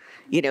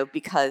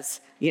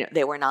 because,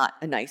 they were not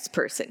a nice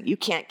person. You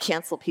can't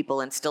cancel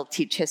people and still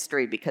teach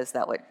history because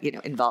that would,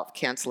 involve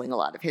canceling a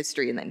lot of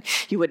history and then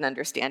you wouldn't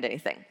understand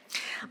anything.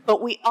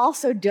 But we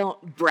also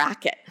don't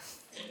bracket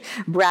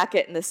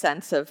in the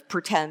sense of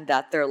pretend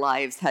that their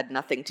lives had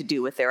nothing to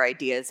do with their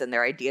ideas and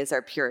their ideas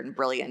are pure and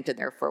brilliant and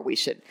therefore we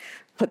should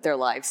put their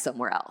lives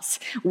somewhere else.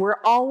 We're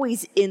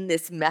always in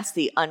this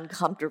messy,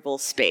 uncomfortable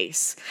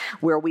space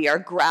where we are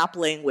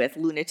grappling with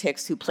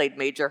lunatics who played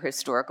major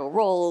historical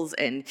roles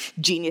and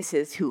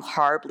geniuses who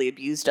horribly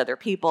abused other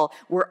people.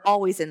 We're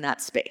always in that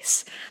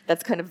space.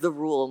 That's kind of the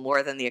rule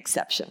more than the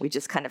exception. We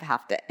just kind of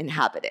have to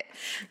inhabit it.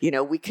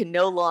 We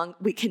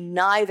can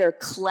neither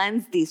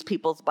cleanse these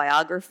people's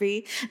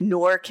biography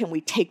nor can we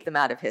take them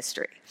out of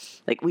history.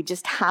 Like, we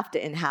just have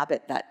to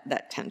inhabit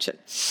that tension.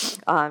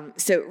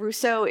 So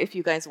Rousseau, if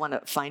you guys want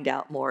to find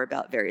out more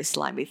about various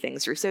slimy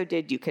things Rousseau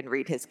did, you can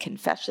read his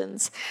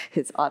Confessions,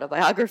 his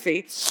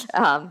autobiography.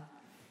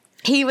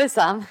 He was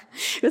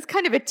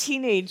kind of a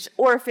teenage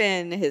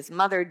orphan. His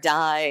mother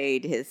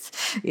died. His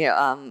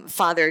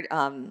father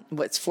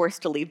was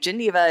forced to leave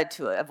Geneva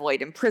to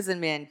avoid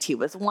imprisonment. He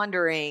was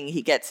wandering.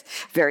 He gets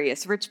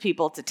various rich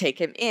people to take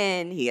him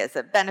in. He has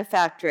a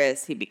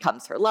benefactress. He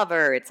becomes her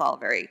lover. It's all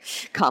very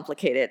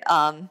complicated.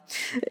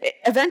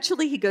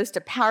 Eventually, he goes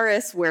to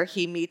Paris where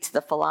he meets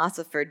the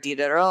philosopher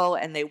Diderot,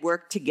 and they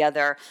work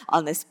together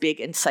on this big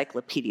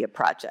encyclopedia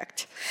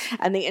project.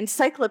 And the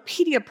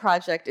encyclopedia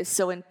project is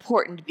so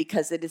important because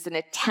it is an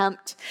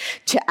attempt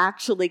to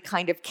actually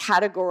kind of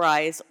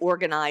categorize,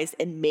 organize,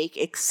 and make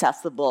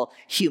accessible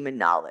human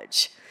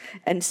knowledge.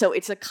 And so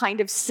it's a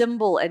kind of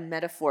symbol and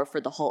metaphor for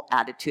the whole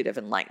attitude of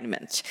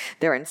Enlightenment,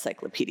 their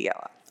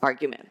encyclopedia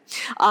argument.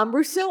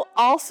 Rousseau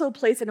also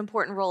plays an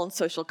important role in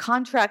social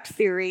contract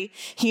theory.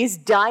 He is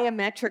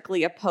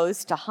diametrically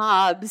opposed to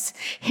Hobbes.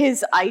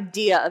 His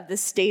idea of the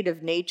state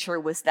of nature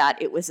was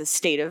that it was a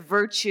state of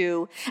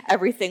virtue.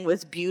 Everything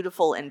was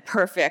beautiful and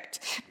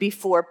perfect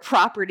before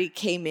property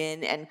came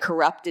in and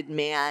corrupted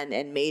man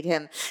and made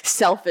him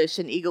selfish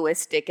and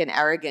egoistic and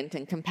arrogant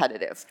and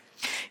competitive.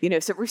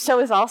 So Rousseau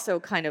is also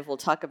kind of, we'll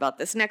talk about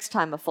this next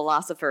time, a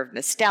philosopher of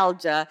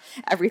nostalgia.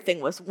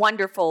 Everything was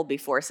wonderful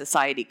before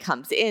society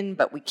comes in,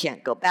 but we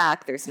can't go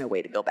back. There's no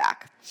way to go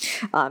back.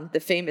 The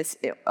famous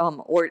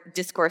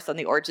discourse on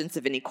the origins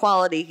of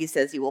inequality, he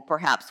says, you will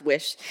perhaps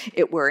wish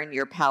it were in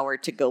your power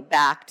to go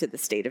back to the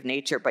state of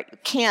nature, but you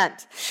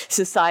can't.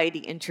 Society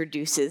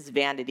introduces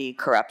vanity,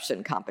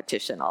 corruption,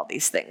 competition, all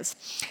these things.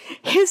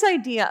 His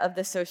idea of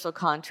the social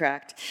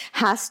contract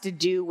has to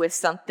do with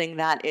something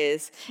that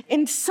is,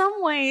 in some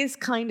ways,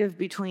 kind of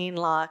between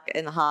Locke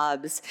and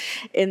Hobbes,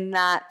 in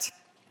that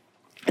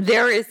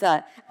there is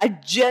a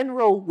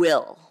general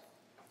will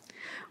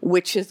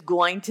which is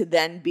going to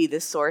then be the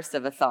source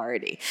of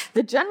authority.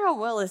 The general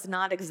will is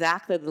not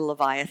exactly the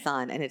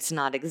Leviathan, and it's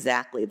not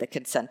exactly the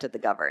consent of the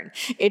governed.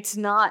 It's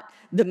not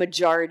the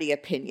majority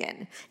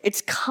opinion.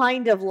 It's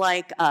kind of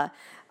like a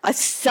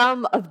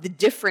sum of the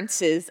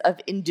differences of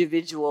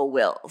individual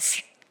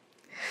wills.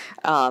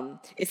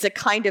 It's a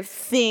kind of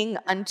thing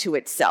unto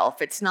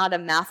itself. It's not a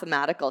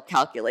mathematical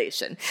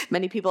calculation.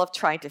 Many people have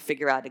tried to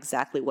figure out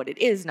exactly what it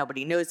is.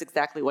 Nobody knows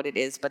exactly what it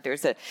is, but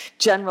there's a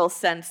general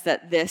sense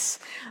that this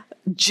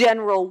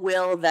general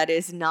will that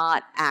is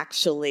not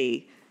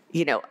actually,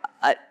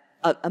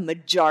 a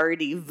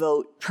majority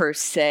vote per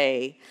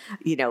se,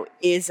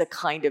 is a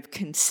kind of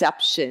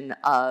conception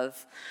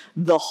of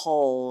the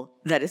whole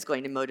that is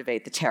going to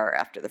motivate the terror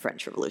after the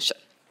French Revolution.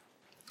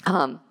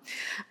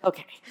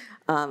 Okay.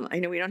 I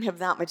know we don't have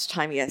that much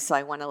time yet, so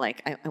I want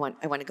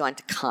to go on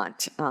to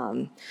Kant,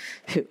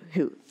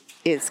 who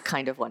is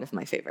kind of one of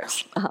my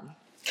favorites.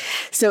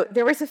 So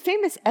there was a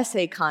famous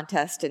essay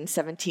contest in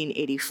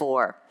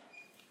 1784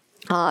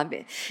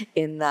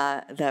 in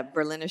the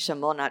Berlinische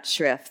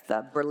Monatsschrift,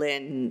 the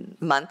Berlin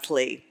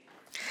Monthly,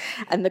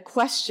 and the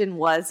question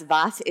was,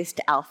 "Was ist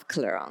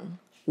Aufklärung?"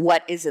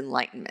 What is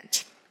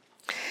enlightenment?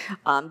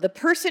 The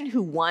person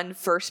who won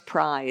first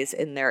prize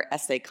in their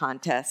essay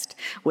contest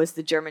was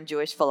the German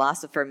Jewish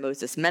philosopher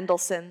Moses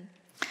Mendelssohn,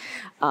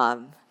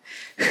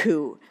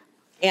 who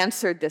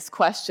answered this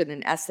question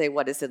in essay,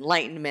 What is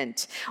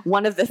Enlightenment?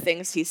 One of the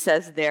things he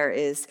says there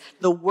is,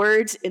 the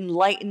words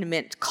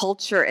enlightenment,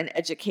 culture, and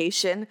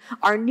education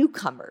are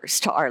newcomers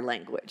to our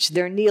language.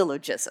 They're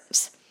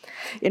neologisms.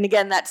 And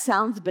again, that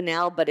sounds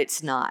banal, but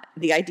it's not.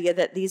 The idea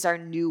that these are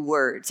new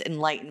words,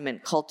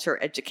 enlightenment, culture,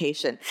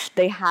 education,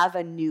 they have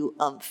a new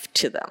oomph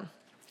to them.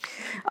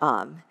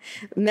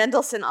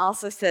 Mendelssohn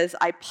also says,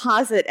 I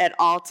posit at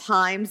all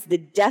times the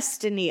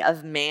destiny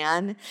of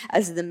man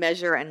as the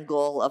measure and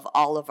goal of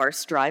all of our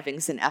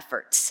strivings and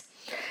efforts,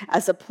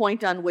 as a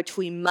point on which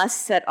we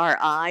must set our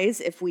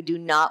eyes if we do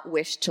not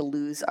wish to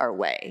lose our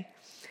way.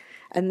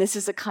 And this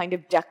is a kind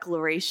of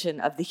declaration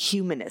of the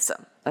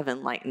humanism of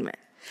enlightenment,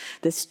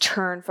 this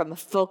turn from a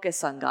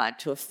focus on God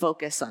to a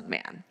focus on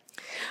man.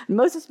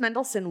 Moses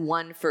Mendelssohn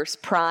won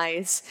first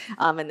prize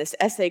in this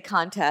essay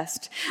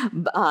contest.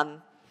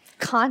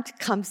 Kant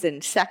comes in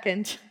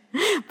second,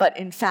 but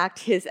in fact,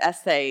 his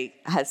essay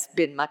has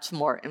been much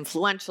more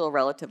influential,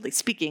 relatively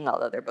speaking,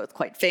 although they're both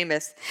quite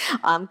famous.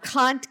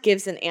 Kant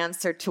gives an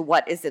answer to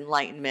what is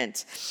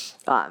enlightenment.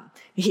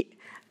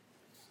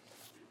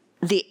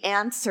 The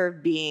answer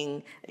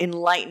being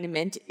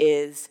enlightenment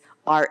is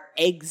our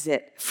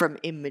exit from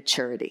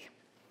immaturity.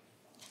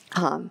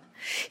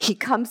 He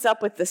comes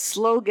up with the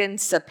slogan,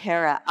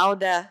 Sapere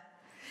aude,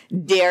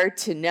 dare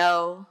to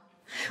know.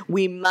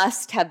 We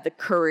must have the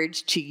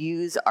courage to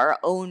use our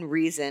own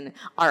reason,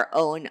 our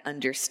own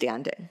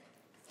understanding.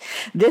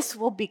 This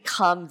will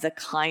become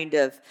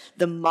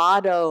the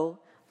motto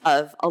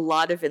of a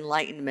lot of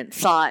Enlightenment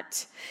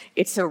thought.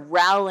 It's a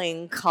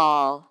rallying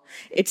call.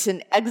 It's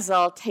an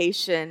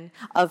exaltation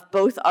of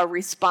both our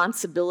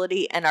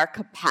responsibility and our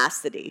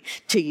capacity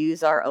to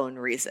use our own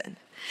reason.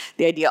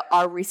 The idea,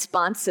 our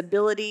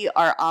responsibility,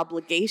 our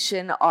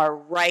obligation, our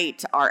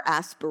right, our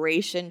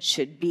aspiration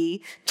should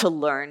be to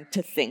learn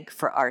to think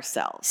for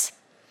ourselves,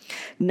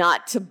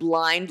 not to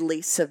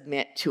blindly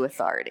submit to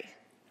authority.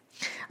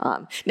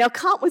 Now,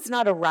 Kant was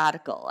not a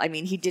radical. I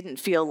mean, he didn't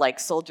feel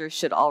like soldiers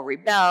should all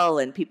rebel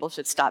and people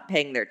should stop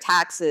paying their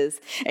taxes.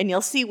 And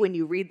you'll see when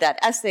you read that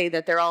essay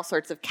that there are all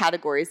sorts of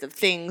categories of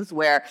things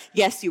where,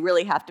 yes, you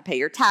really have to pay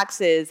your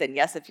taxes. And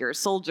yes, if you're a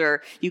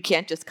soldier, you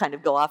can't just kind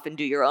of go off and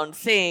do your own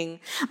thing.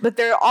 But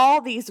there are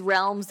all these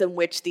realms in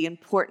which the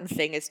important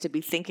thing is to be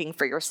thinking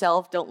for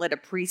yourself. Don't let a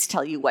priest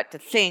tell you what to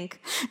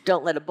think.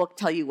 Don't let a book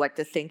tell you what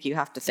to think. You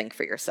have to think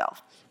for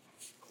yourself.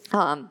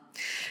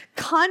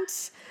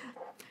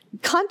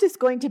 Kant is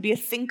going to be a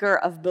thinker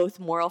of both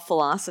moral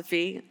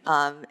philosophy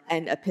and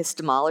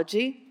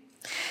epistemology.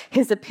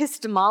 His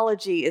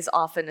epistemology is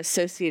often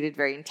associated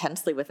very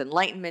intensely with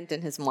Enlightenment,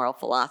 and his moral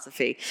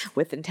philosophy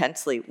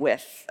intensely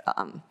with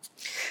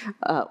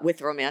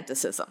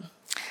Romanticism.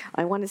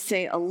 I want to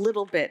say a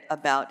little bit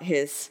about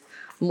his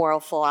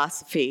moral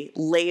philosophy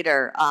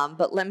later,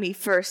 but let me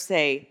first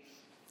say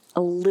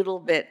a little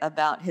bit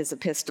about his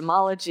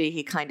epistemology.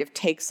 He kind of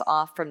takes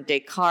off from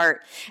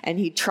Descartes, and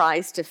he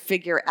tries to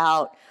figure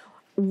out,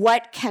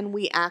 what can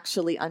we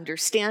actually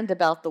understand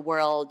about the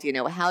world? You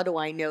know, how do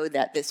I know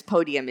that this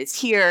podium is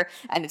here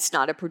and it's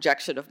not a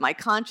projection of my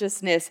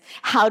consciousness?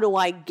 How do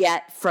I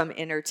get from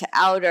inner to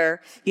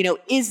outer? You know,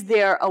 is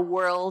there a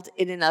world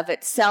in and of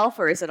itself,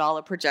 or is it all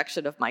a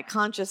projection of my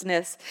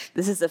consciousness?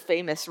 This is a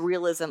famous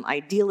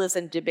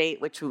realism-idealism debate,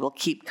 which we will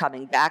keep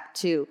coming back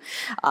to.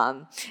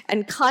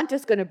 And Kant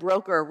is going to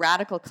broker a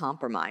radical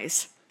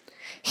compromise.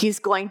 He's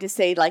going to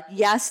say, like,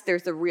 yes,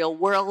 there's a real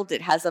world.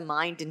 It has a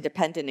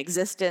mind-independent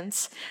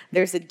existence.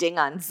 There's a ding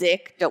on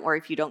Zik. Don't worry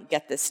if you don't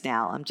get this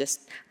now. I'm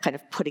just kind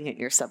of putting it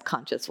in your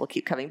subconscious. We'll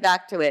keep coming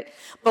back to it.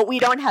 But we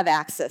don't have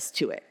access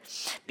to it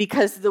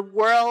because the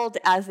world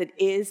as it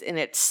is in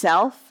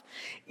itself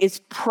is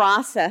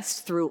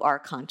processed through our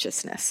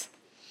consciousness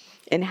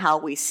in how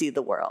we see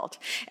the world.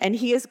 And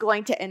he is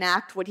going to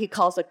enact what he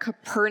calls a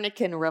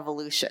Copernican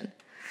revolution.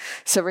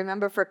 So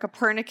remember, for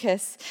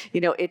Copernicus,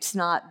 you know, it's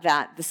not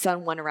that the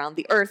sun went around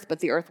the earth,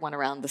 but the earth went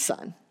around the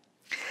sun.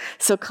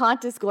 So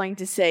Kant is going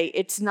to say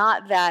it's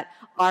not that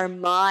our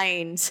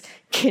minds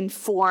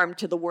conform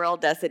to the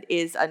world as it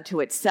is unto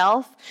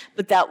itself,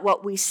 but that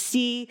what we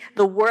see,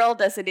 the world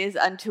as it is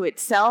unto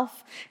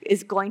itself,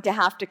 is going to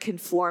have to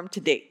conform to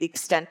the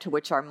extent to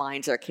which our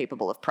minds are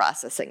capable of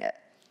processing it.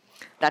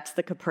 That's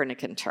the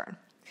Copernican turn.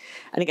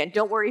 And again,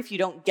 don't worry if you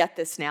don't get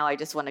this now. I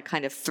just want to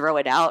kind of throw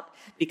it out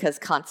because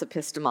Kant's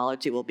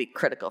epistemology will be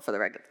critical for the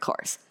regular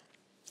course.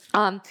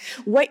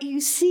 What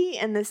you see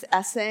in this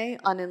essay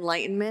on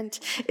Enlightenment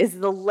is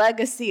the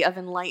legacy of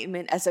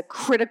Enlightenment as a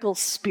critical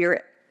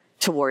spirit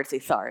towards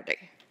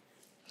authority.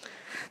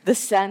 The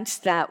sense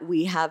that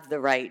we have the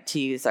right to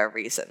use our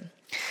reason.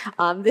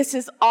 This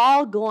is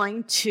all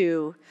going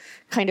to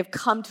kind of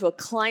come to a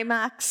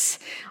climax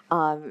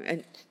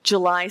in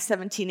July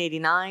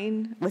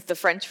 1789 with the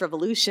French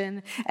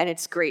Revolution and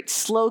its great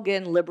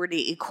slogan,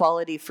 liberty,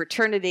 equality,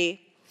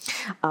 fraternity.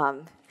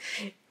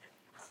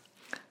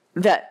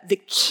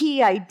 the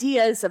key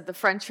ideas of the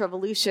French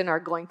Revolution are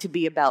going to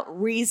be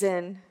about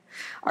reason,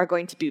 are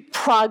going to be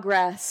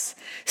progress,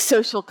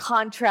 social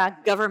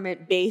contract,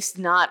 government based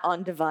not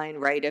on divine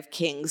right of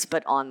kings,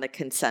 but on the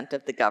consent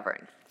of the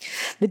governed.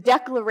 The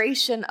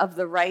Declaration of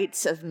the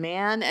Rights of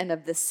Man and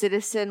of the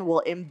Citizen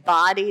will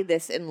embody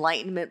this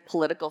Enlightenment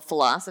political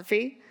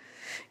philosophy,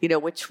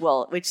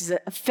 which is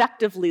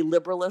effectively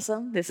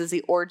liberalism. This is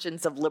the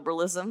origins of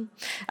liberalism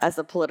as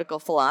a political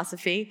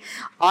philosophy.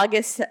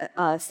 August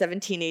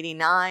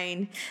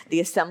 1789, the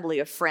Assembly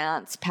of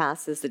France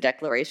passes the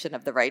Declaration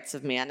of the Rights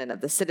of Man and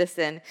of the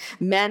Citizen.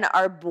 Men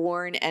are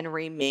born and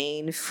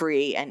remain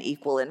free and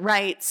equal in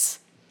rights.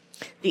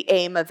 The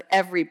aim of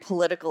every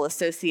political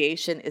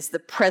association is the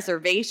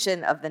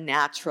preservation of the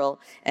natural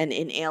and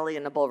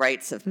inalienable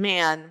rights of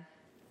man.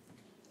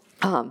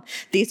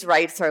 These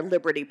rights are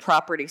liberty,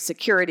 property,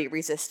 security,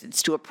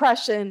 resistance to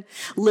oppression.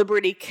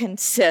 Liberty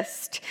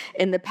consists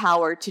in the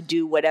power to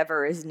do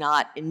whatever is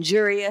not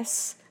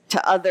injurious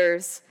to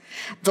others.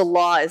 The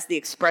law is the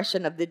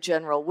expression of the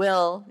general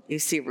will. You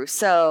see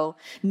Rousseau.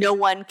 No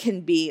one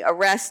can be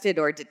arrested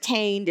or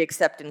detained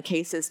except in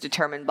cases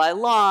determined by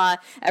law.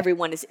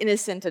 Everyone is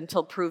innocent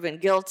until proven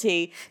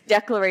guilty.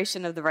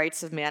 Declaration of the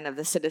Rights of Man of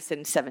the Citizen,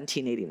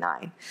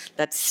 1789.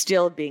 That's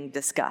still being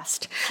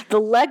discussed.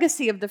 The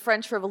legacy of the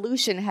French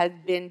Revolution has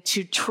been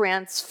to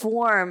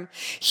transform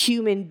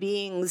human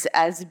beings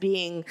as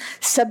being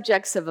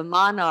subjects of a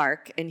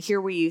monarch. And here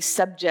we use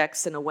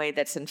subjects in a way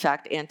that's in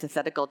fact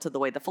antithetical to the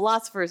way the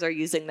philosophers are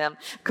using them,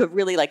 could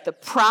really like the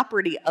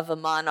property of a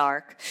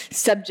monarch,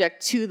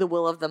 subject to the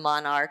will of the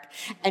monarch,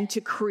 and to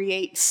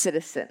create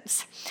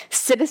citizens.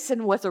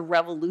 Citizen was a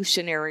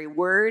revolutionary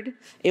word.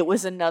 It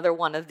was another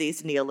one of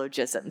these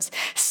neologisms.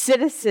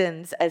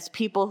 Citizens as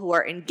people who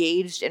are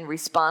engaged and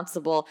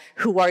responsible,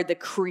 who are the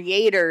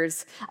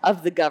creators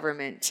of the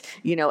government,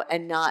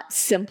 and not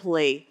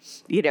simply,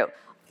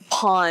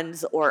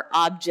 pawns or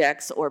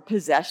objects or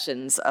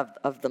possessions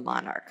of the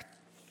monarch.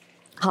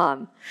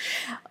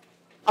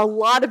 A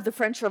lot of the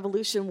French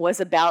Revolution was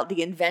about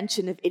the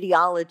invention of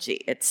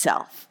ideology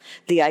itself,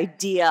 the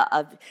idea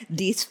of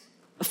these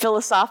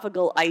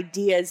philosophical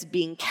ideas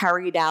being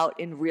carried out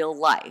in real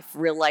life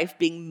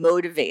being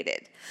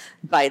motivated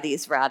by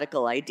these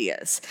radical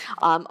ideas.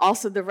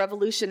 Also, the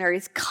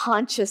revolutionaries'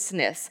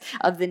 consciousness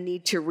of the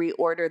need to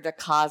reorder the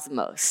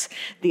cosmos,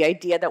 the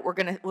idea that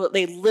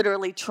they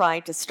literally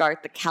tried to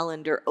start the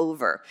calendar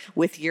over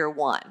with year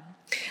one.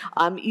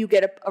 You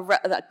get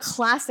a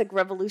classic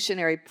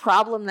revolutionary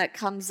problem that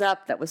comes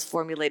up that was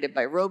formulated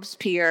by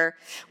Robespierre,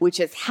 which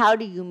is how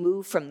do you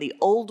move from the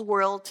old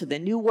world to the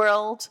new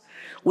world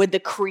when the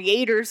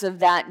creators of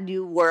that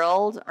new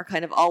world are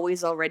kind of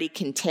always already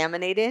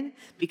contaminated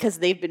because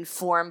they've been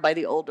formed by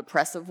the old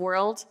oppressive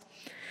world.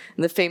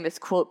 And the famous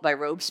quote by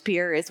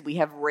Robespierre is, "We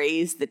have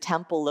raised the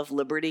temple of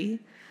liberty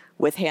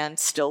with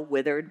hands still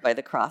withered by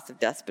the cross of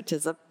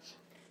despotism."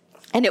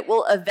 And it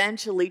will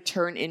eventually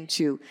turn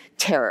into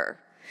terror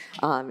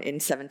in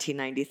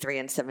 1793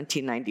 and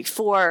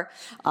 1794,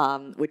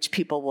 which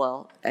people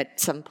will at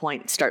some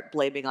point start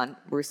blaming on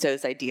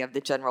Rousseau's idea of the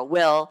general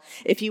will.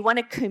 If you want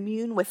to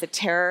commune with the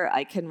terror,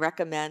 I can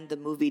recommend the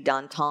movie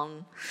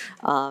Danton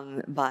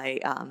by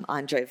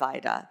Andrzej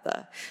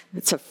Wajda.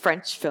 It's a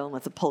French film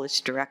with a Polish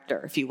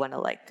director if you want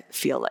to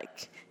feel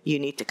like you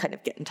need to kind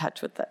of get in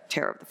touch with the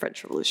terror of the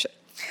French Revolution.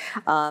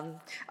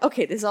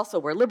 Okay, this is also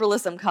where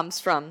liberalism comes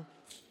from.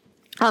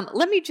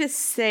 Let me just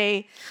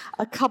say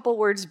a couple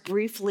words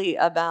briefly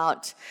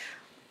about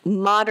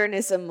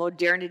modernism,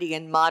 modernity,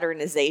 and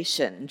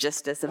modernization,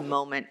 just as a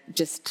moment,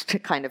 just to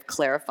kind of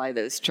clarify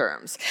those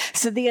terms.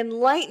 So the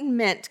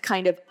Enlightenment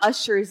kind of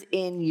ushers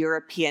in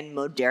European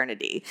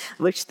modernity,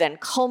 which then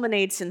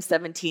culminates in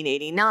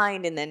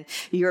 1789, and then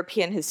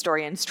European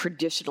historians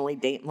traditionally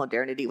date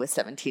modernity with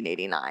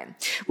 1789.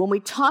 When we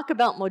talk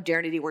about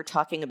modernity, we're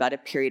talking about a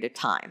period of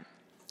time.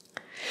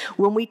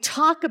 When we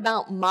talk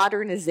about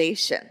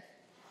modernization,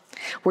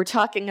 we're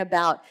talking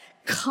about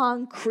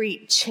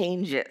concrete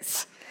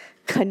changes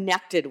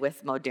connected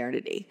with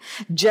modernity.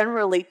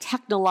 Generally,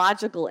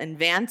 technological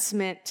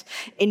advancement,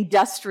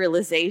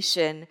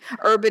 industrialization,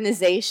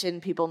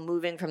 urbanization, people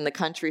moving from the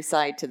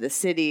countryside to the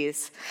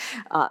cities,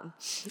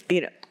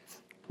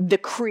 the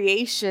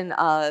creation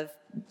of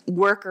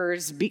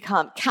workers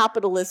become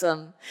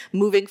capitalism,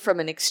 moving from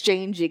an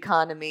exchange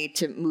economy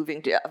to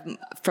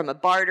from a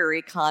barter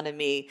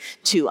economy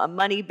to a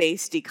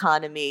money-based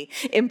economy,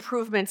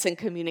 improvements in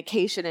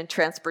communication and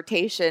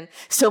transportation.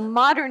 So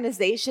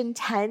modernization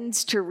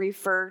tends to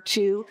refer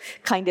to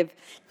kind of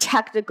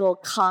technical,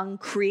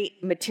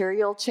 concrete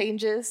material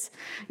changes,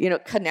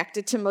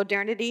 connected to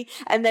modernity.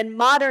 And then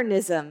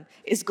modernism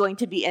is going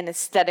to be an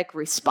aesthetic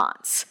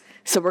response.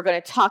 So we're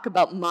going to talk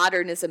about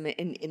modernism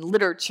in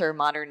literature,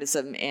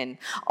 modernism in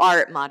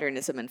art,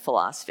 modernism in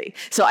philosophy.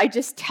 So I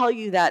just tell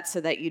you that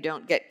so that you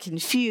don't get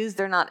confused.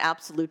 They're not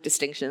absolute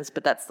distinctions,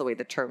 but that's the way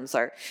the terms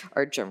are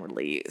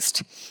generally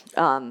used.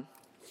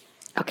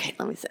 Okay,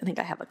 let me see. I think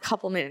I have a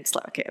couple minutes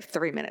left. Okay, I have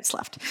 3 minutes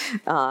left.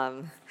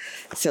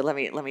 So let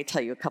me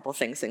tell you a couple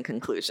things in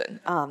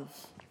conclusion.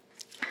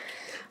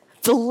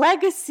 The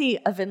legacy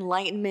of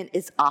Enlightenment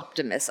is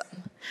optimism.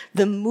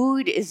 The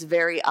mood is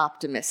very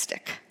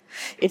optimistic.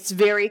 It's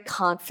very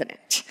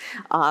confident.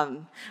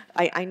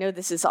 I know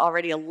this is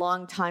already a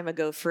long time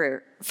ago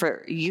for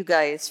you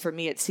guys. For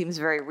me, it seems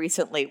very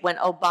recently. When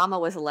Obama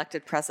was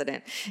elected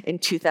president in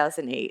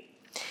 2008,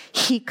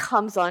 he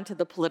comes onto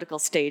the political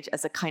stage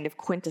as a kind of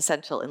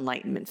quintessential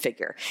Enlightenment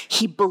figure.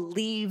 He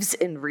believes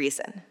in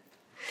reason.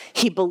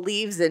 He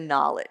believes in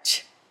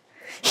knowledge.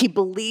 He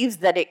believes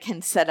that it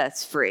can set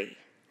us free.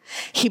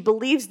 He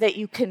believes that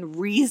you can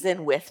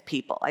reason with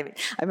people. I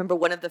remember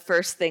one of the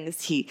first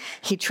things he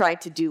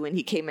tried to do when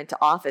he came into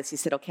office. He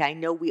said, okay, I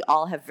know we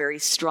all have very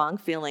strong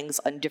feelings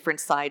on different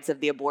sides of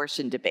the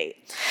abortion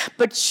debate,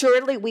 but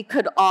surely we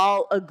could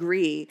all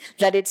agree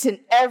that it's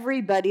in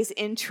everybody's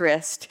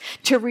interest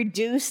to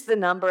reduce the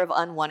number of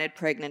unwanted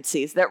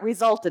pregnancies that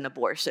result in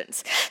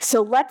abortions.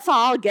 So let's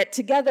all get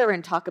together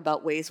and talk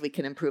about ways we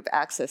can improve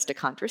access to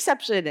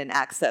contraception and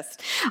access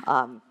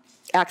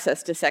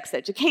to sex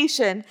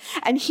education.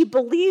 And he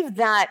believed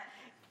that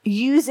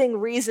using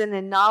reason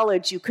and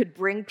knowledge, you could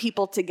bring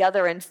people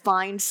together and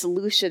find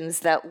solutions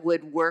that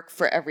would work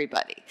for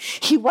everybody.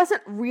 He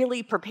wasn't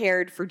really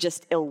prepared for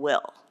just ill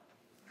will.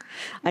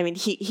 I mean,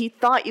 he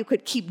thought you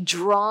could keep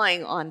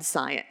drawing on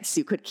science,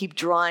 you could keep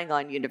drawing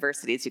on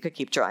universities, you could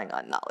keep drawing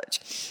on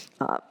knowledge.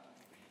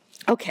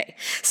 Okay,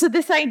 so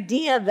this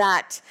idea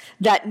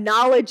that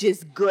knowledge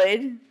is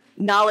good,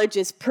 knowledge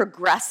is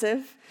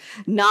progressive,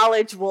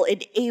 knowledge will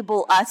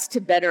enable us to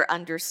better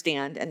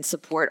understand and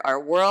support our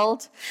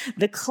world.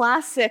 The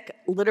classic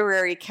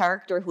literary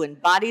character who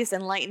embodies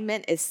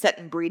Enlightenment is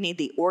Settembrini,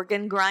 the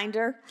organ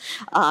grinder,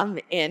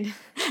 in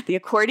the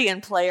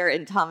accordion player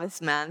in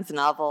Thomas Mann's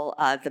novel,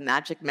 The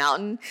Magic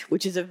Mountain,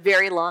 which is a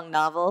very long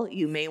novel.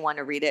 You may want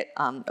to read it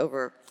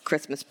over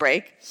Christmas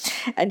break.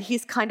 And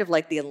he's kind of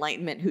like the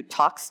Enlightenment who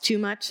talks too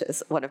much,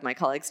 as one of my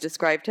colleagues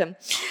described him.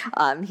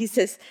 He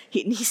says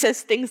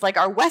things like,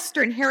 our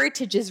Western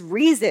heritage is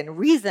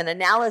reason,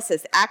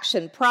 analysis,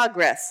 action,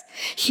 progress.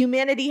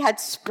 Humanity had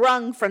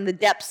sprung from the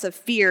depths of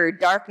fear,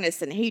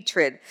 darkness, and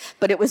hatred,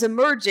 but it was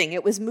emerging,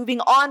 it was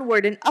moving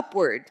onward and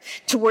upward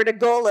toward a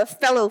goal of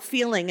fellow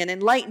feeling and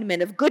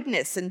enlightenment, of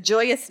goodness and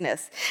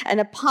joyousness.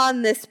 And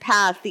upon this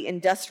path, the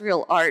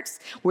industrial arts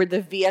were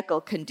the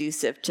vehicle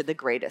conducive to the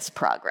greatest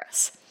progress.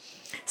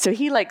 So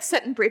he, like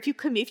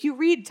Settembrini, if you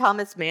read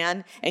Thomas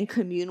Mann and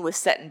commune with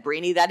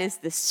Settembrini, that is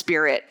the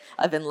spirit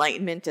of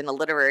Enlightenment in a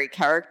literary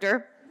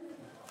character.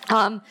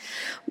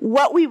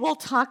 What we will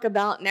talk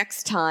about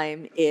next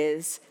time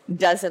is,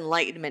 does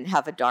Enlightenment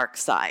have a dark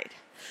side?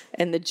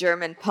 And the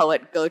German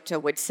poet Goethe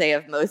would say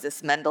of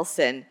Moses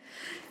Mendelssohn,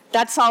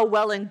 that's all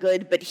well and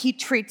good, but he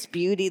treats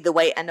beauty the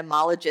way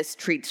entomologists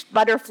treat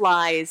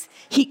butterflies.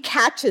 He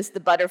catches the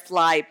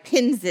butterfly,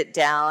 pins it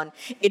down,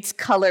 its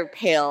color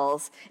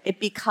pales, it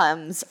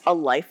becomes a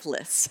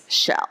lifeless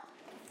shell.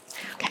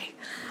 Okay.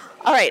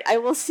 All right, I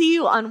will see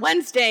you on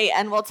Wednesday,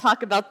 and we'll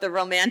talk about the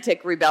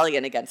romantic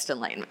rebellion against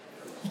Enlightenment.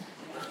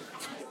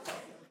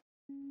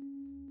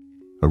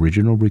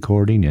 Original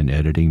recording and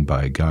editing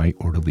by Guy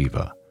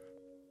Ordoliva.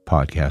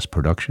 Podcast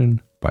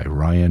production by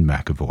Ryan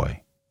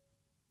McAvoy.